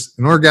about this.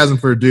 An orgasm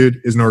for a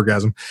dude is an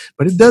orgasm,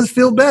 but it does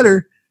feel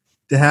better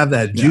to have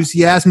that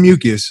juicy ass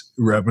mucus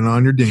rubbing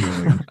on your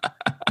ding-a-ling.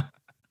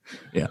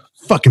 Yeah.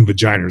 Fucking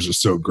vaginas are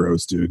so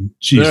gross, dude.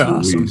 Jeez They're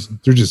Louise. awesome.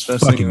 They're just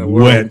Best thing in fucking the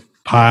world. wet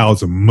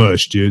piles of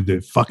mush, dude.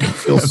 That fucking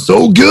feel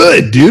so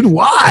good, dude.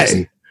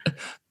 Why?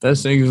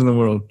 Best things in the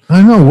world.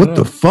 I know. What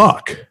the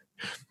fuck?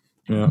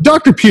 Yeah.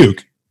 Dr.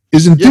 Puke,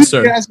 is Yes,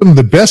 enthusiasm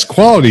the best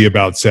quality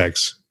about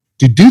sex?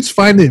 Do dudes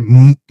find it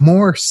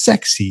more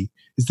sexy?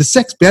 Is the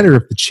sex better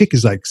if the chick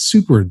is like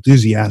super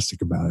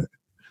enthusiastic about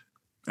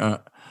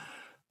it?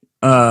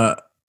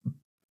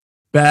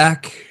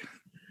 Back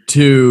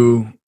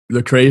to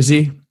the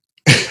crazy.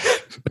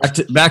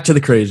 Back to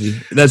the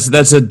crazy.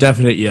 That's a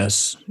definite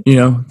yes. You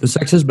know, the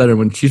sex is better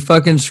when she's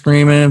fucking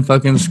screaming,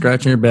 fucking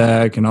scratching her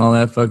back, and all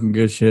that fucking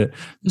good shit.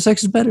 The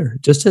sex is better.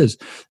 It just is,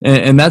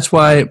 and that's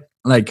why,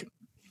 like,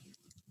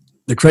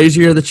 the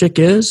crazier the chick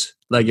is,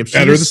 like, if she's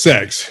Better the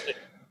sex,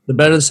 the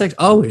better the sex,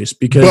 always.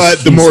 Because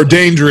but the more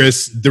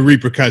dangerous the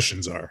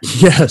repercussions are.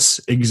 Yes,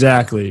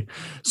 exactly.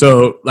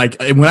 So,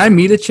 like, when I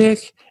meet a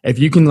chick, if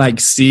you can,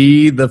 like,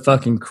 see the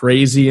fucking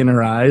crazy in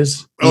her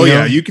eyes.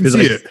 You can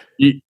see it.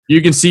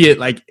 You can see it,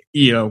 like,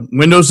 you know,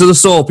 windows to the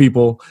soul,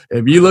 people.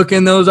 If you look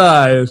in those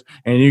eyes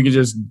and you can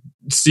just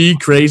see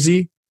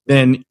crazy,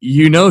 then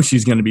you know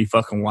she's going to be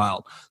fucking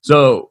wild.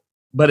 So,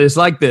 but it's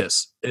like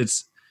this.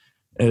 It's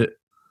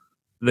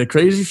the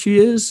crazier she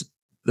is,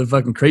 the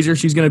fucking crazier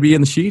she's going to be in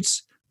the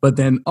sheets. But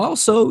then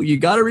also, you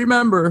got to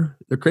remember,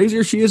 the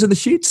crazier she is in the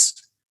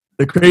sheets,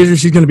 the crazier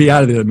she's going to be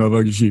out of the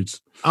motherfucking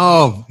sheets.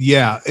 Oh,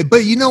 yeah.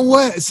 But you know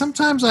what?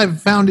 Sometimes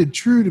I've found it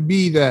true to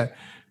be that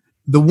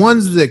the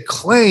ones that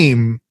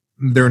claim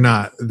they're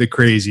not the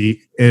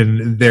crazy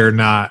and they're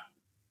not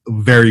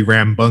very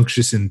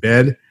rambunctious in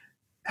bed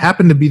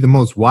happen to be the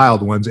most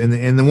wild ones.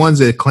 And the ones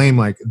that claim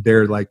like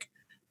they're like,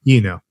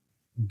 you know,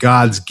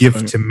 God's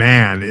gift to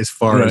man as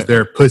far as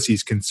their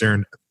pussy's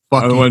concerned.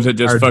 Fucking the ones that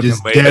just fucking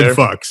just lay dead there.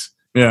 fucks.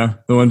 Yeah,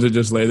 the ones that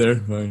just lay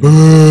there.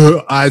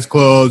 Eyes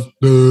closed.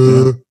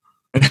 Yeah.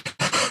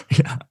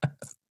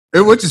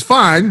 Which is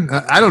fine.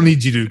 I don't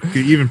need you to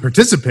even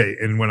participate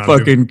in when I'm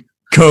Fucking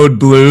code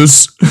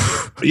blues.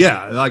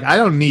 Yeah, like I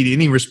don't need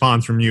any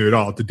response from you at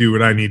all to do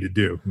what I need to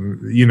do,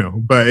 you know.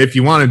 But if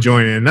you want to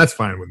join in, that's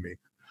fine with me.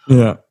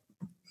 Yeah.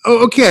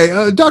 Oh,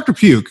 okay, Dr.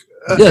 Puke.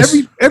 Yes.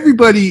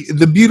 Everybody,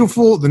 the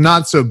beautiful, the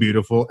not so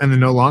beautiful, and the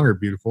no longer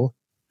beautiful,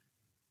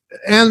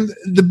 and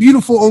the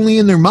beautiful only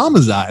in their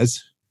mama's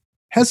eyes,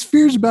 has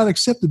fears about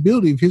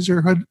acceptability of his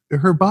or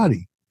her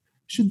body.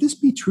 Should this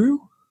be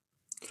true?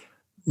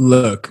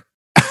 Look,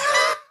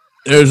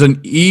 there's an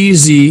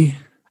easy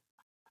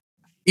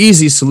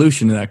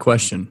solution to that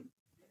question.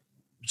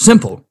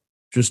 Simple.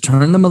 Just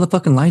turn the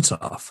motherfucking lights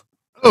off.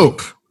 Oh,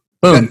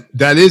 boom.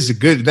 That is a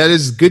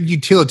good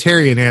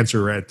utilitarian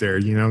answer right there.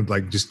 You know,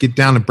 like just get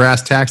down to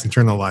brass tacks and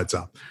turn the lights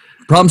off.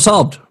 Problem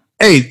solved.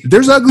 Hey,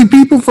 there's ugly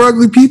people for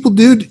ugly people,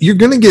 dude. You're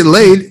gonna get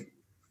laid.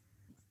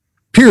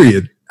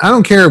 Period. I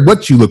don't care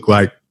what you look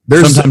like.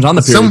 There's sometimes on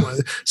the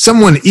period.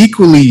 Someone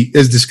equally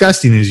as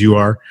disgusting as you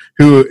are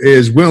who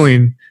is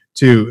willing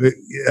to,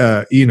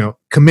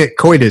 commit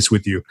coitus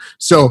with you.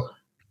 So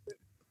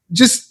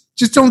just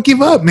don't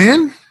give up,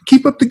 man.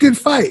 Keep up the good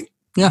fight.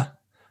 Yeah.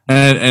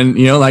 And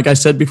you know, like I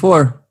said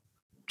before,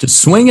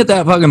 just swing at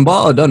that fucking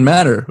ball. It doesn't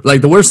matter.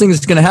 Like the worst thing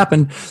that's going to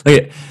happen,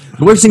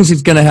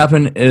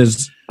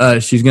 is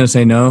she's going to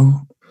say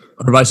no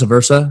or vice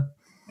versa.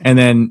 And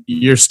then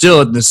you're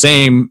still in the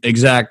same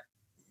exact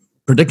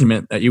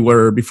predicament that you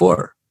were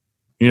before.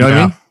 You know what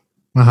I mean?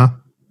 Uh-huh.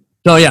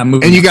 So yeah,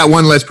 and you got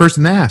one less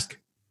person to ask.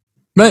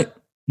 Right.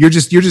 You're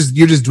just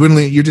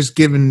dwindling. You're just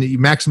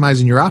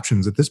maximizing your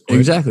options at this point.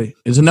 Exactly.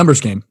 It's a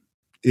numbers game.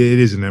 It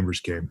is a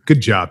numbers game.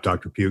 Good job,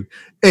 Dr. Puke.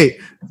 Hey,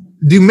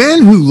 do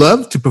men who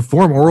love to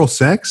perform oral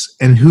sex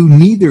and who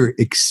neither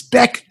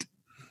expect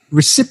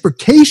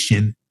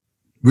reciprocation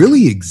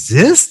really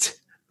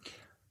exist?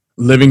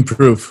 Living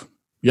proof.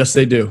 Yes,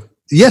 they do.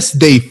 Yes,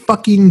 they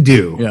fucking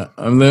do. Yeah,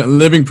 I'm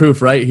living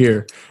proof right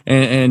here.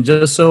 And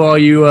just so all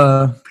you...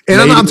 and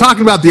I'm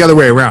talking about the other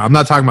way around. I'm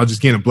not talking about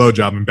just getting a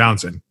blowjob and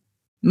bouncing.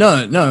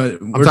 No. I'm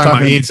talking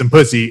about eating some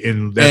pussy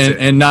and that's it.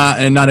 And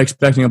not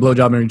expecting a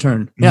blowjob in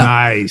return. Yeah.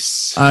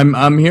 Nice.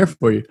 I'm here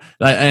for you.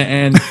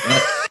 And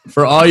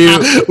for all you...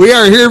 We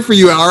are here for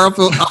you at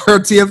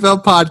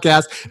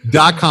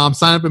ROTFLpodcast.com.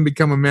 Sign up and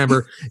become a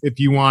member if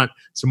you want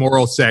some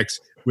oral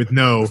sex with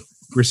no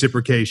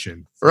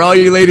reciprocation. For all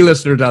you lady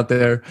listeners out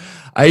there,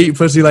 I eat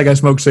pussy like I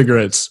smoke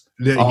cigarettes,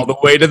 all the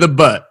way to the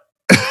butt.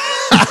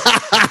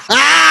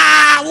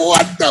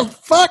 What the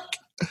fuck?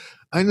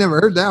 I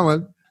never heard that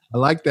one. I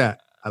like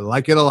that. I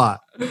like it a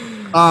lot.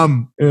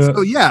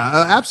 So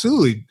yeah,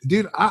 absolutely,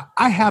 dude.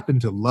 I happen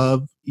to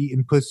love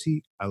eating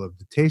pussy. I love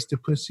the taste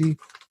of pussy.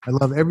 I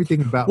love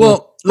everything about.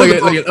 Well, look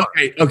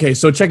at. Okay.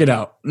 So check it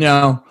out.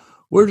 Now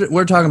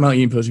we're talking about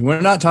eating pussy.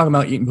 We're not talking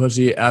about eating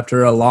pussy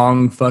after a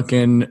long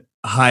fucking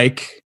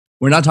hike.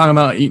 We're not talking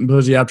about eating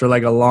pussy after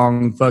like a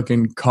long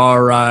fucking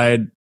car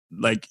ride,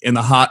 like in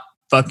the hot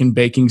fucking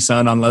baking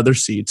sun on leather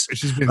seats.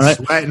 She's been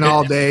sweating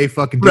all day,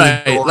 fucking doing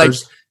right.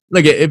 chores.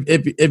 Like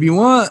if you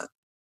want,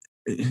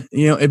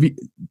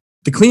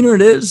 the cleaner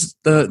it is,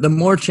 the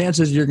more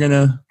chances you're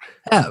gonna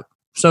have.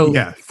 So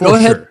yeah, go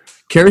ahead,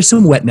 carry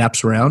some wet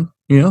naps around.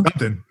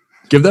 Something.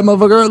 Give that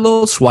motherfucker a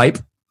little swipe,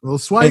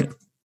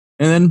 and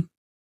then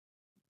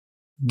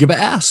give an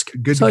ask.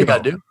 Good. That's all you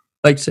gotta do.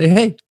 Like say,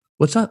 hey,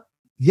 what's up?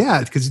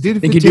 Yeah, because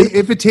dude,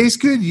 if it tastes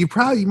good, you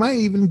might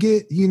even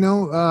get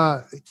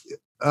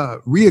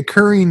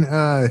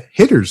reoccurring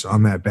hitters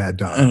on that bad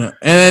dog.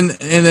 And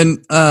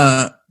then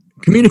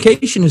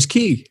communication is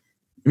key.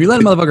 If you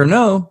let a motherfucker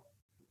know,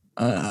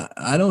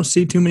 I don't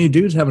see too many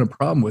dudes having a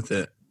problem with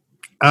it.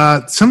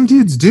 Some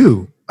dudes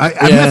do.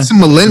 I met some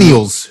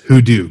millennials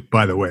who do,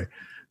 by the way.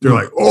 They're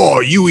like,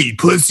 oh, you eat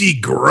pussy?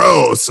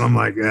 Gross. I'm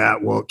like, yeah,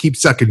 well, keep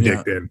sucking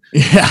dick then.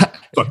 Yeah.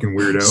 Fucking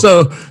weirdo.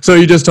 So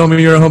you just told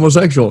me you're a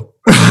homosexual.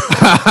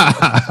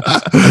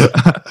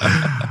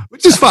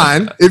 Which is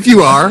fine if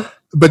you are,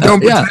 but don't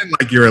pretend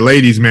like you're a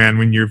ladies' man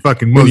when you're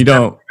fucking when you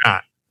don't.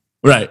 Not.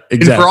 Right,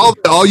 exactly. And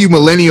for all you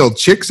millennial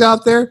chicks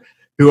out there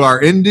who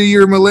are into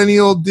your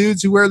millennial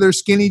dudes who wear their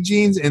skinny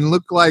jeans and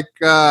look like,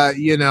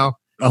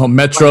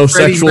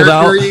 metrosexual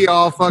out,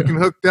 all fucking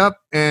hooked up,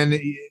 and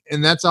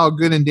that's all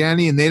good and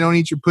dandy, and they don't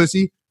eat your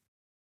pussy.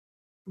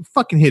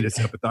 Fucking hit us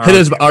up at the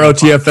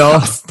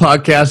ROTFL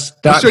podcast.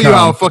 I'll show you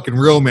how a fucking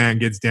real man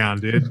gets down,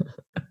 dude.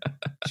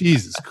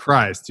 Jesus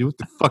Christ, dude, what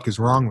the fuck is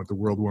wrong with the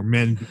world where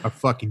men are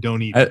fucking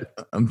don't eat?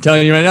 I'm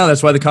telling you right now,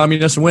 that's why the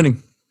communists are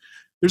winning.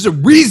 There's a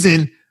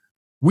reason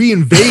we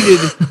invaded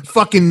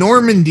fucking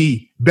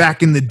Normandy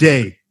back in the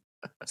day,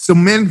 so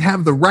men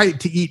have the right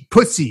to eat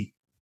pussy.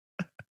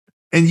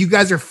 And you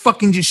guys are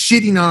fucking just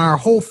shitting on our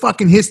whole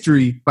fucking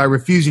history by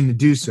refusing to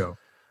do so.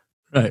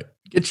 Right.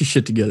 Get your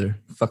shit together.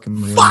 Fucking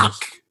millennials.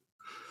 Fuck.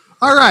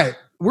 All right.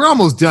 We're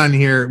almost done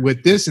here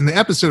with this, and the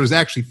episode has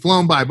actually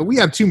flown by, but we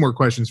have 2 more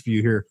questions for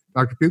you here,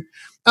 Dr. Puke.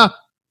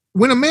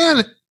 When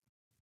and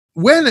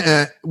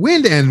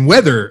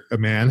whether a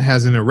man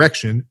has an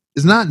erection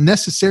is not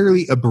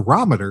necessarily a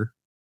barometer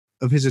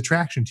of his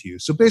attraction to you.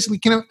 So basically,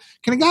 can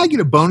a guy get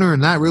a boner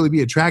and not really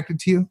be attracted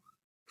to you?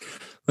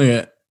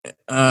 Yeah.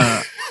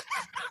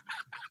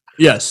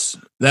 Yes,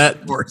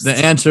 the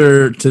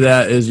answer to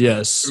that is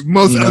yes.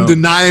 Most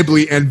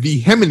undeniably and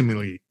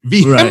vehemently,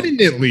 right.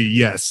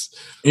 Yes.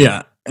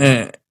 Yeah,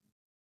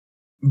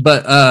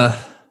 but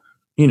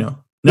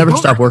never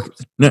stop working.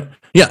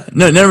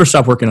 Never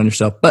stop working on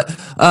yourself. But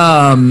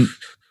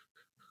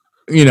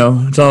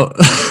it's all.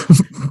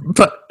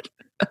 but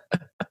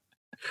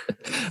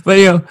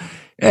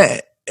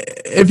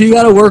if you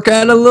got to work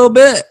at it a little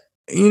bit,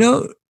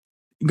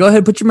 go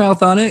ahead, put your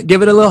mouth on it.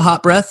 Give it a little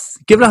hot breath.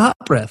 Give it a hot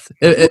breath.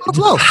 Just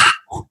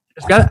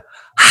got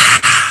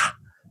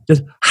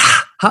just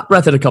hot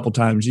breath it a couple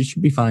times. You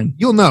should be fine.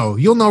 You'll know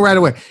right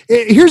away.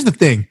 Here's the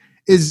thing: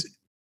 is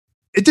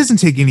it doesn't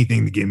take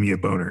anything to give me a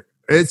boner.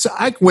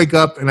 I can wake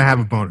up and I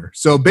have a boner.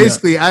 So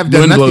basically, I've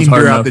done nothing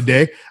throughout the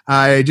day.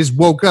 I just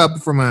woke up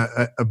from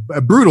a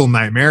brutal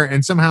nightmare,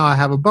 and somehow I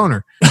have a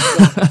boner.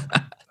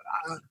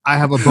 I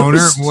have a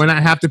boner when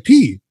I have to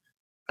pee.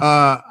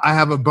 I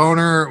have a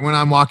boner when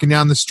I'm walking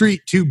down the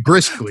street too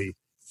briskly.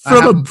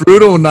 From a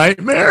brutal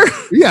nightmare?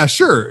 Yeah,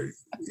 sure.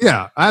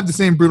 Yeah, I have the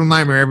same brutal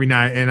nightmare every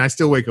night, and I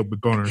still wake up with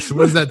boners. So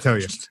what does that tell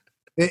you?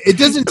 It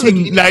doesn't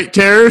take night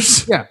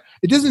terrors. Yeah,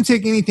 it doesn't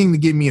take anything to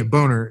get me a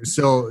boner.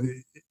 So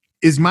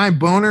is my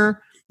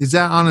boner, is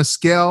that on a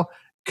scale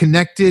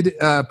connected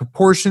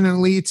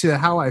proportionally to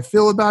how I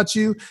feel about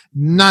you?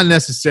 Not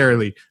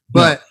necessarily.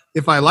 But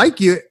if I like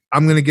you,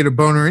 I'm going to get a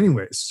boner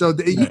anyway. So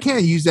you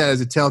can't use that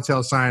as a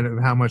telltale sign of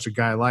how much a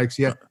guy likes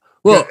you.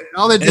 Well,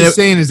 all that's just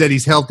saying is that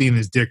he's healthy and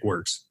his dick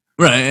works.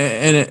 Right.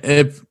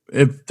 And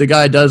if the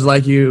guy does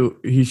like you,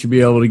 he should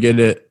be able to get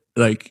it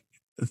like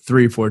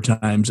 3-4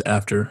 times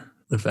after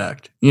the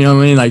fact. You know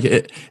what I mean? Like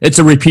it's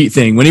a repeat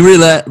thing. When he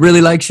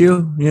really likes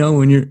you,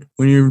 when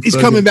you're he's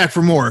coming back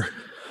for more.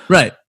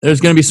 Right.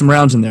 There's going to be some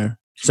rounds in there.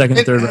 Second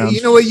and third rounds.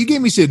 You know what? You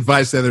gave me some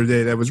advice the other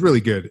day that was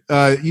really good.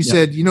 You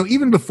said,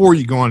 even before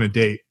you go on a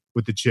date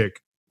with the chick,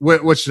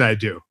 what should I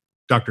do,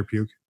 Dr.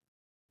 Puke?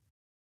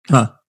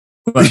 Huh?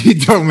 You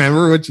don't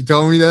remember what you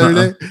told me the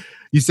other day?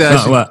 You said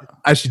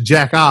I should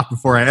jack off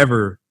before I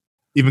ever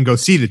even go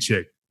see the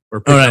chick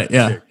or pick up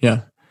the chick.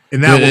 Yeah.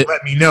 And that will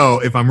let me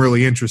know if I'm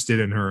really interested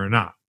in her or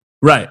not.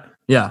 Right.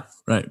 Yeah.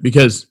 Right.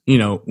 Because,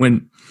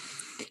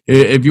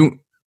 if you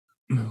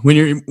when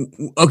you're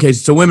okay,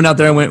 so women out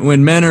there,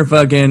 when men are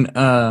fucking,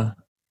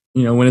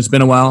 when it's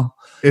been a while.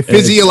 If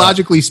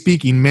physiologically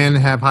speaking, men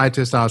have high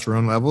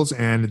testosterone levels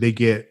and they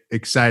get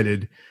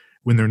excited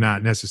when they're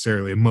not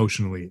necessarily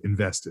emotionally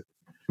invested.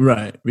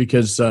 Right,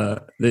 because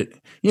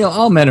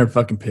all men are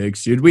fucking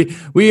pigs, dude.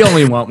 We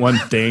only want one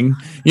thing,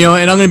 and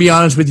I'm gonna be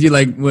honest with you,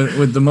 like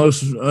with the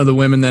most of the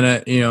women that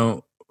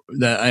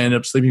I end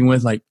up sleeping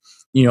with, like,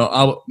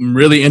 I'm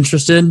really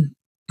interested,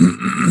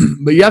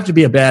 but you have to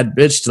be a bad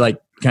bitch to like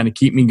kind of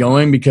keep me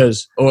going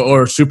because,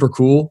 or super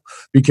cool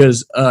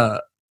because,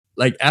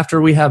 like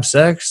after we have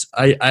sex,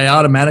 I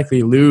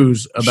automatically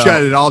lose about.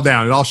 Shut it all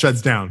down. It all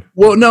shuts down.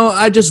 Well, no,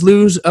 I just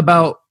lose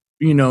about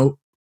 90%.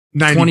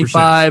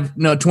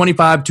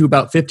 25 to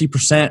about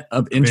 50%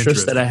 of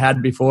interest that I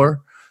had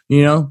before,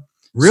 Really?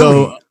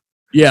 So,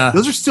 yeah.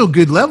 Those are still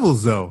good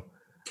levels though.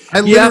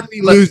 I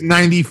literally lose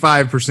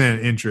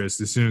 95%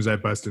 interest as soon as I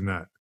bust a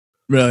nut.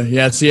 Really?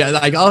 Yeah. See,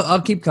 like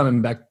I'll keep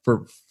coming back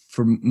for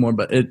more,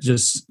 but it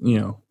just,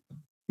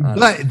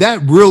 But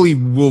that really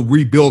will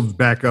rebuild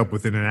back up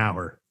within an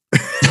hour.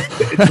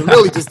 It's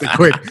really just a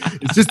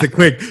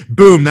quick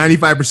boom,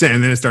 95%,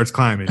 and then it starts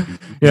climbing.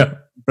 Yeah.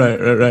 Right.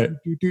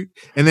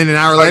 And then an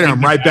hour later,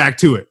 I'm right back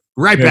to it.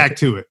 Back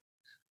to it.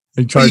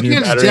 You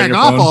can't just jack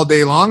off all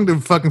day long to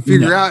fucking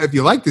figure out if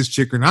you like this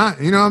chick or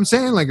not. You know what I'm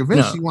saying? Like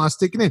eventually you want to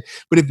stick it in.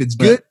 But if it's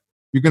good,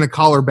 you're going to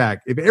call her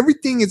back. If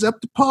everything is up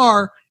to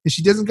par and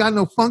she doesn't got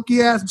no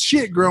funky ass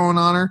shit growing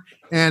on her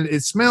and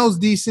it smells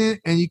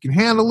decent and you can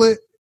handle it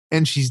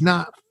and she's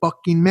not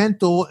fucking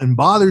mental and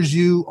bothers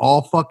you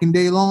all fucking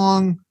day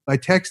long by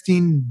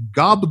texting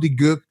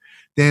gobbledygook,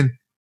 then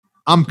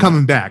I'm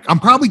coming back. I'm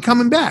probably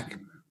coming back.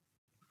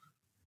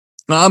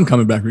 I'm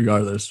coming back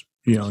regardless.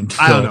 I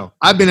don't know.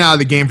 I've been out of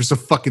the game for so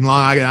fucking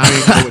long. I don't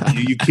even know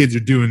what you kids are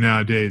doing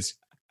nowadays.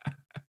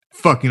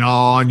 Fucking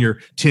all on your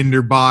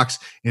Tinder box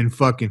and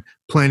fucking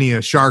plenty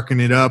of sharking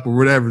it up or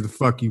whatever the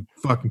fuck you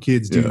fucking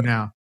kids do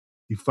now.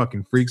 You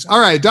fucking freaks. All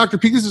right, Dr.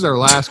 Peak, this is our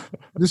last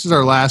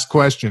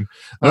question.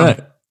 All right.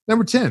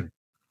 Number 10.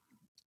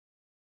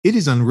 It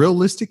is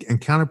unrealistic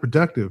and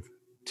counterproductive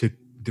to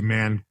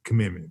demand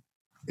commitment.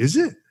 Is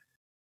it?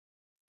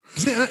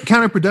 Is it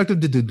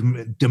counterproductive to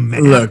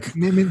demand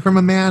commitment from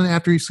a man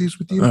after he sleeps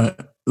with you?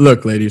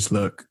 Look, ladies,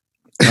 look.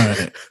 All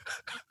right.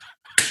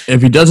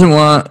 If he doesn't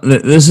want,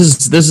 this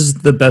is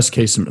the best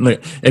case.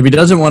 Like, if he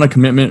doesn't want a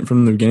commitment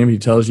from the beginning, he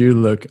tells you,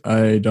 "Look,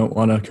 I don't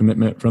want a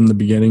commitment from the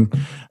beginning."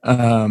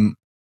 The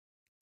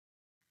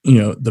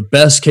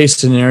best case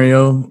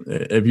scenario,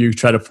 if you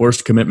try to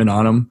force commitment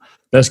on him,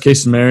 best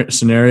case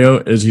scenario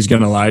is he's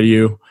going to lie to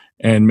you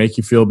and make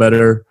you feel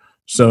better,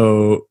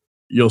 so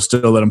you'll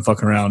still let him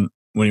fuck around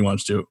when he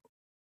wants to.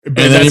 But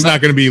that's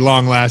not going to be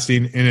long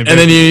lasting. And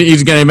then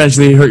he's going to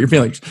eventually hurt your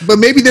feelings. But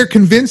maybe they're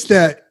convinced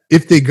that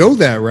if they go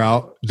that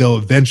route, they'll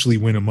eventually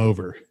win him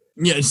over.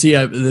 Yeah, see,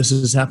 this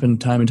has happened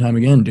time and time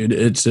again, dude.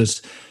 It's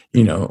just,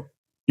 you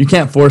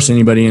can't force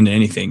anybody into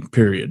anything,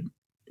 period.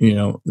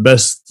 The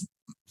best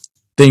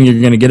thing you're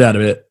going to get out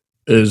of it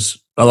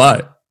is a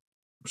lie.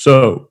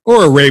 Or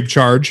a rape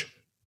charge.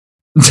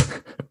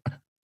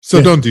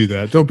 Don't do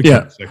that. Don't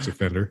become a sex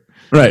offender.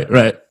 Right.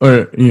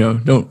 Or,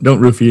 don't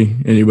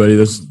roofie anybody.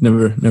 That's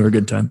never a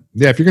good time.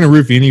 Yeah, if you're going to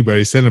roofie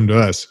anybody, send them to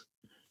us.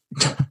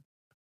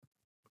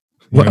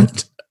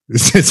 What?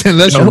 Send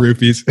us your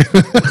roofies.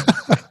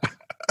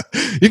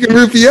 You can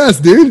roofie us,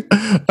 dude.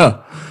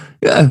 Oh,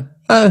 yeah.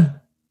 I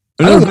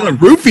don't want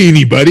to roofie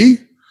anybody.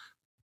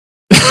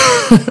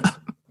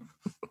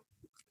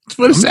 That's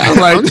what it sounds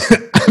like.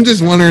 I'm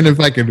just wondering if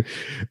I could.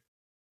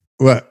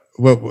 What?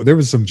 There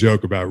was some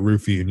joke about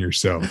roofieing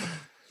yourself,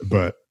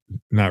 but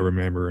not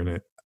remembering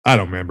it. I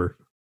don't remember.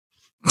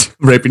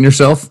 Raping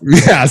yourself?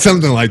 Yeah,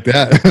 something like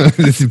that.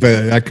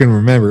 But I couldn't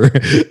remember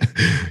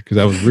because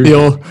I was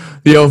roofing.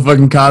 The old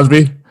fucking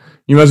Cosby.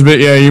 You must have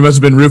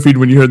been roofied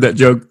when you heard that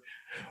joke.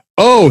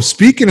 Oh,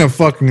 speaking of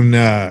fucking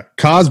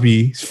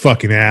Cosby's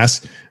fucking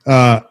ass,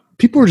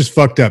 people were just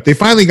fucked up. They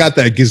finally got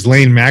that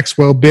Ghislaine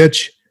Maxwell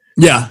bitch.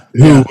 Yeah.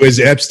 Who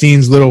was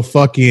Epstein's little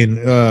fucking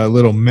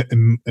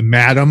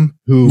madam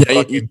who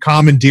fucking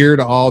commandeered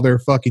all their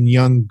fucking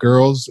young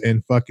girls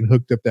and fucking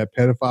hooked up that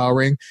pedophile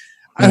ring.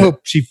 I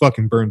hope she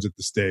fucking burns at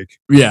the stake.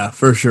 Yeah,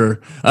 for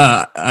sure.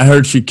 I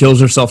heard she kills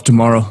herself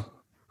tomorrow.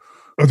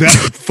 Oh,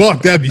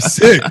 that'd be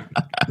sick.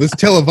 Let's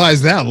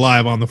televise that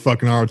live on the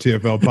fucking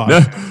ROTFL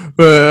podcast.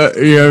 But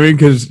you know what I mean?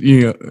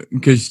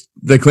 Because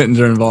the Clintons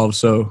are involved,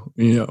 so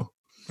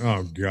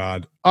Oh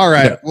God! All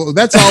right, well,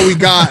 that's all we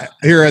got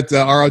here at the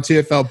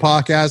ROTFL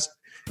podcast.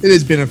 It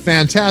has been a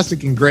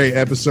fantastic and great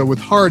episode with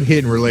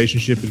hard-hitting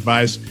relationship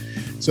advice.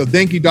 So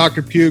thank you,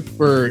 Dr. Puke,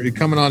 for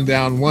coming on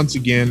down once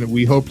again.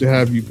 We hope to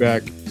have you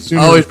back soon.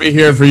 Always be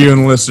here for you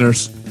and the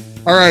listeners.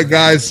 All right,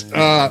 guys. Hit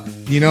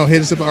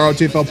us up at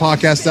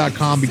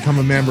ROTFLpodcast.com. Become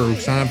a member.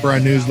 Sign up for our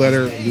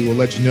newsletter. We will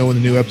let you know when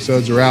the new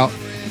episodes are out.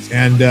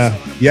 And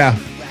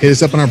hit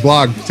us up on our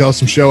blog. Tell us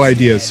some show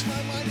ideas.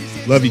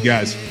 Love you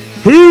guys.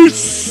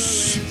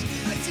 Peace.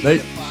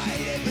 Late.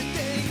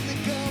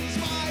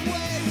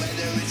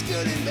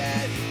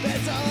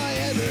 That's all I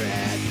ever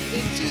had.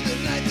 into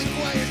the night, the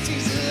choir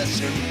sings a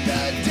certain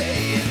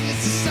day, and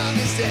it's the song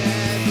is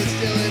dead, but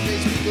still it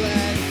makes me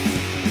glad.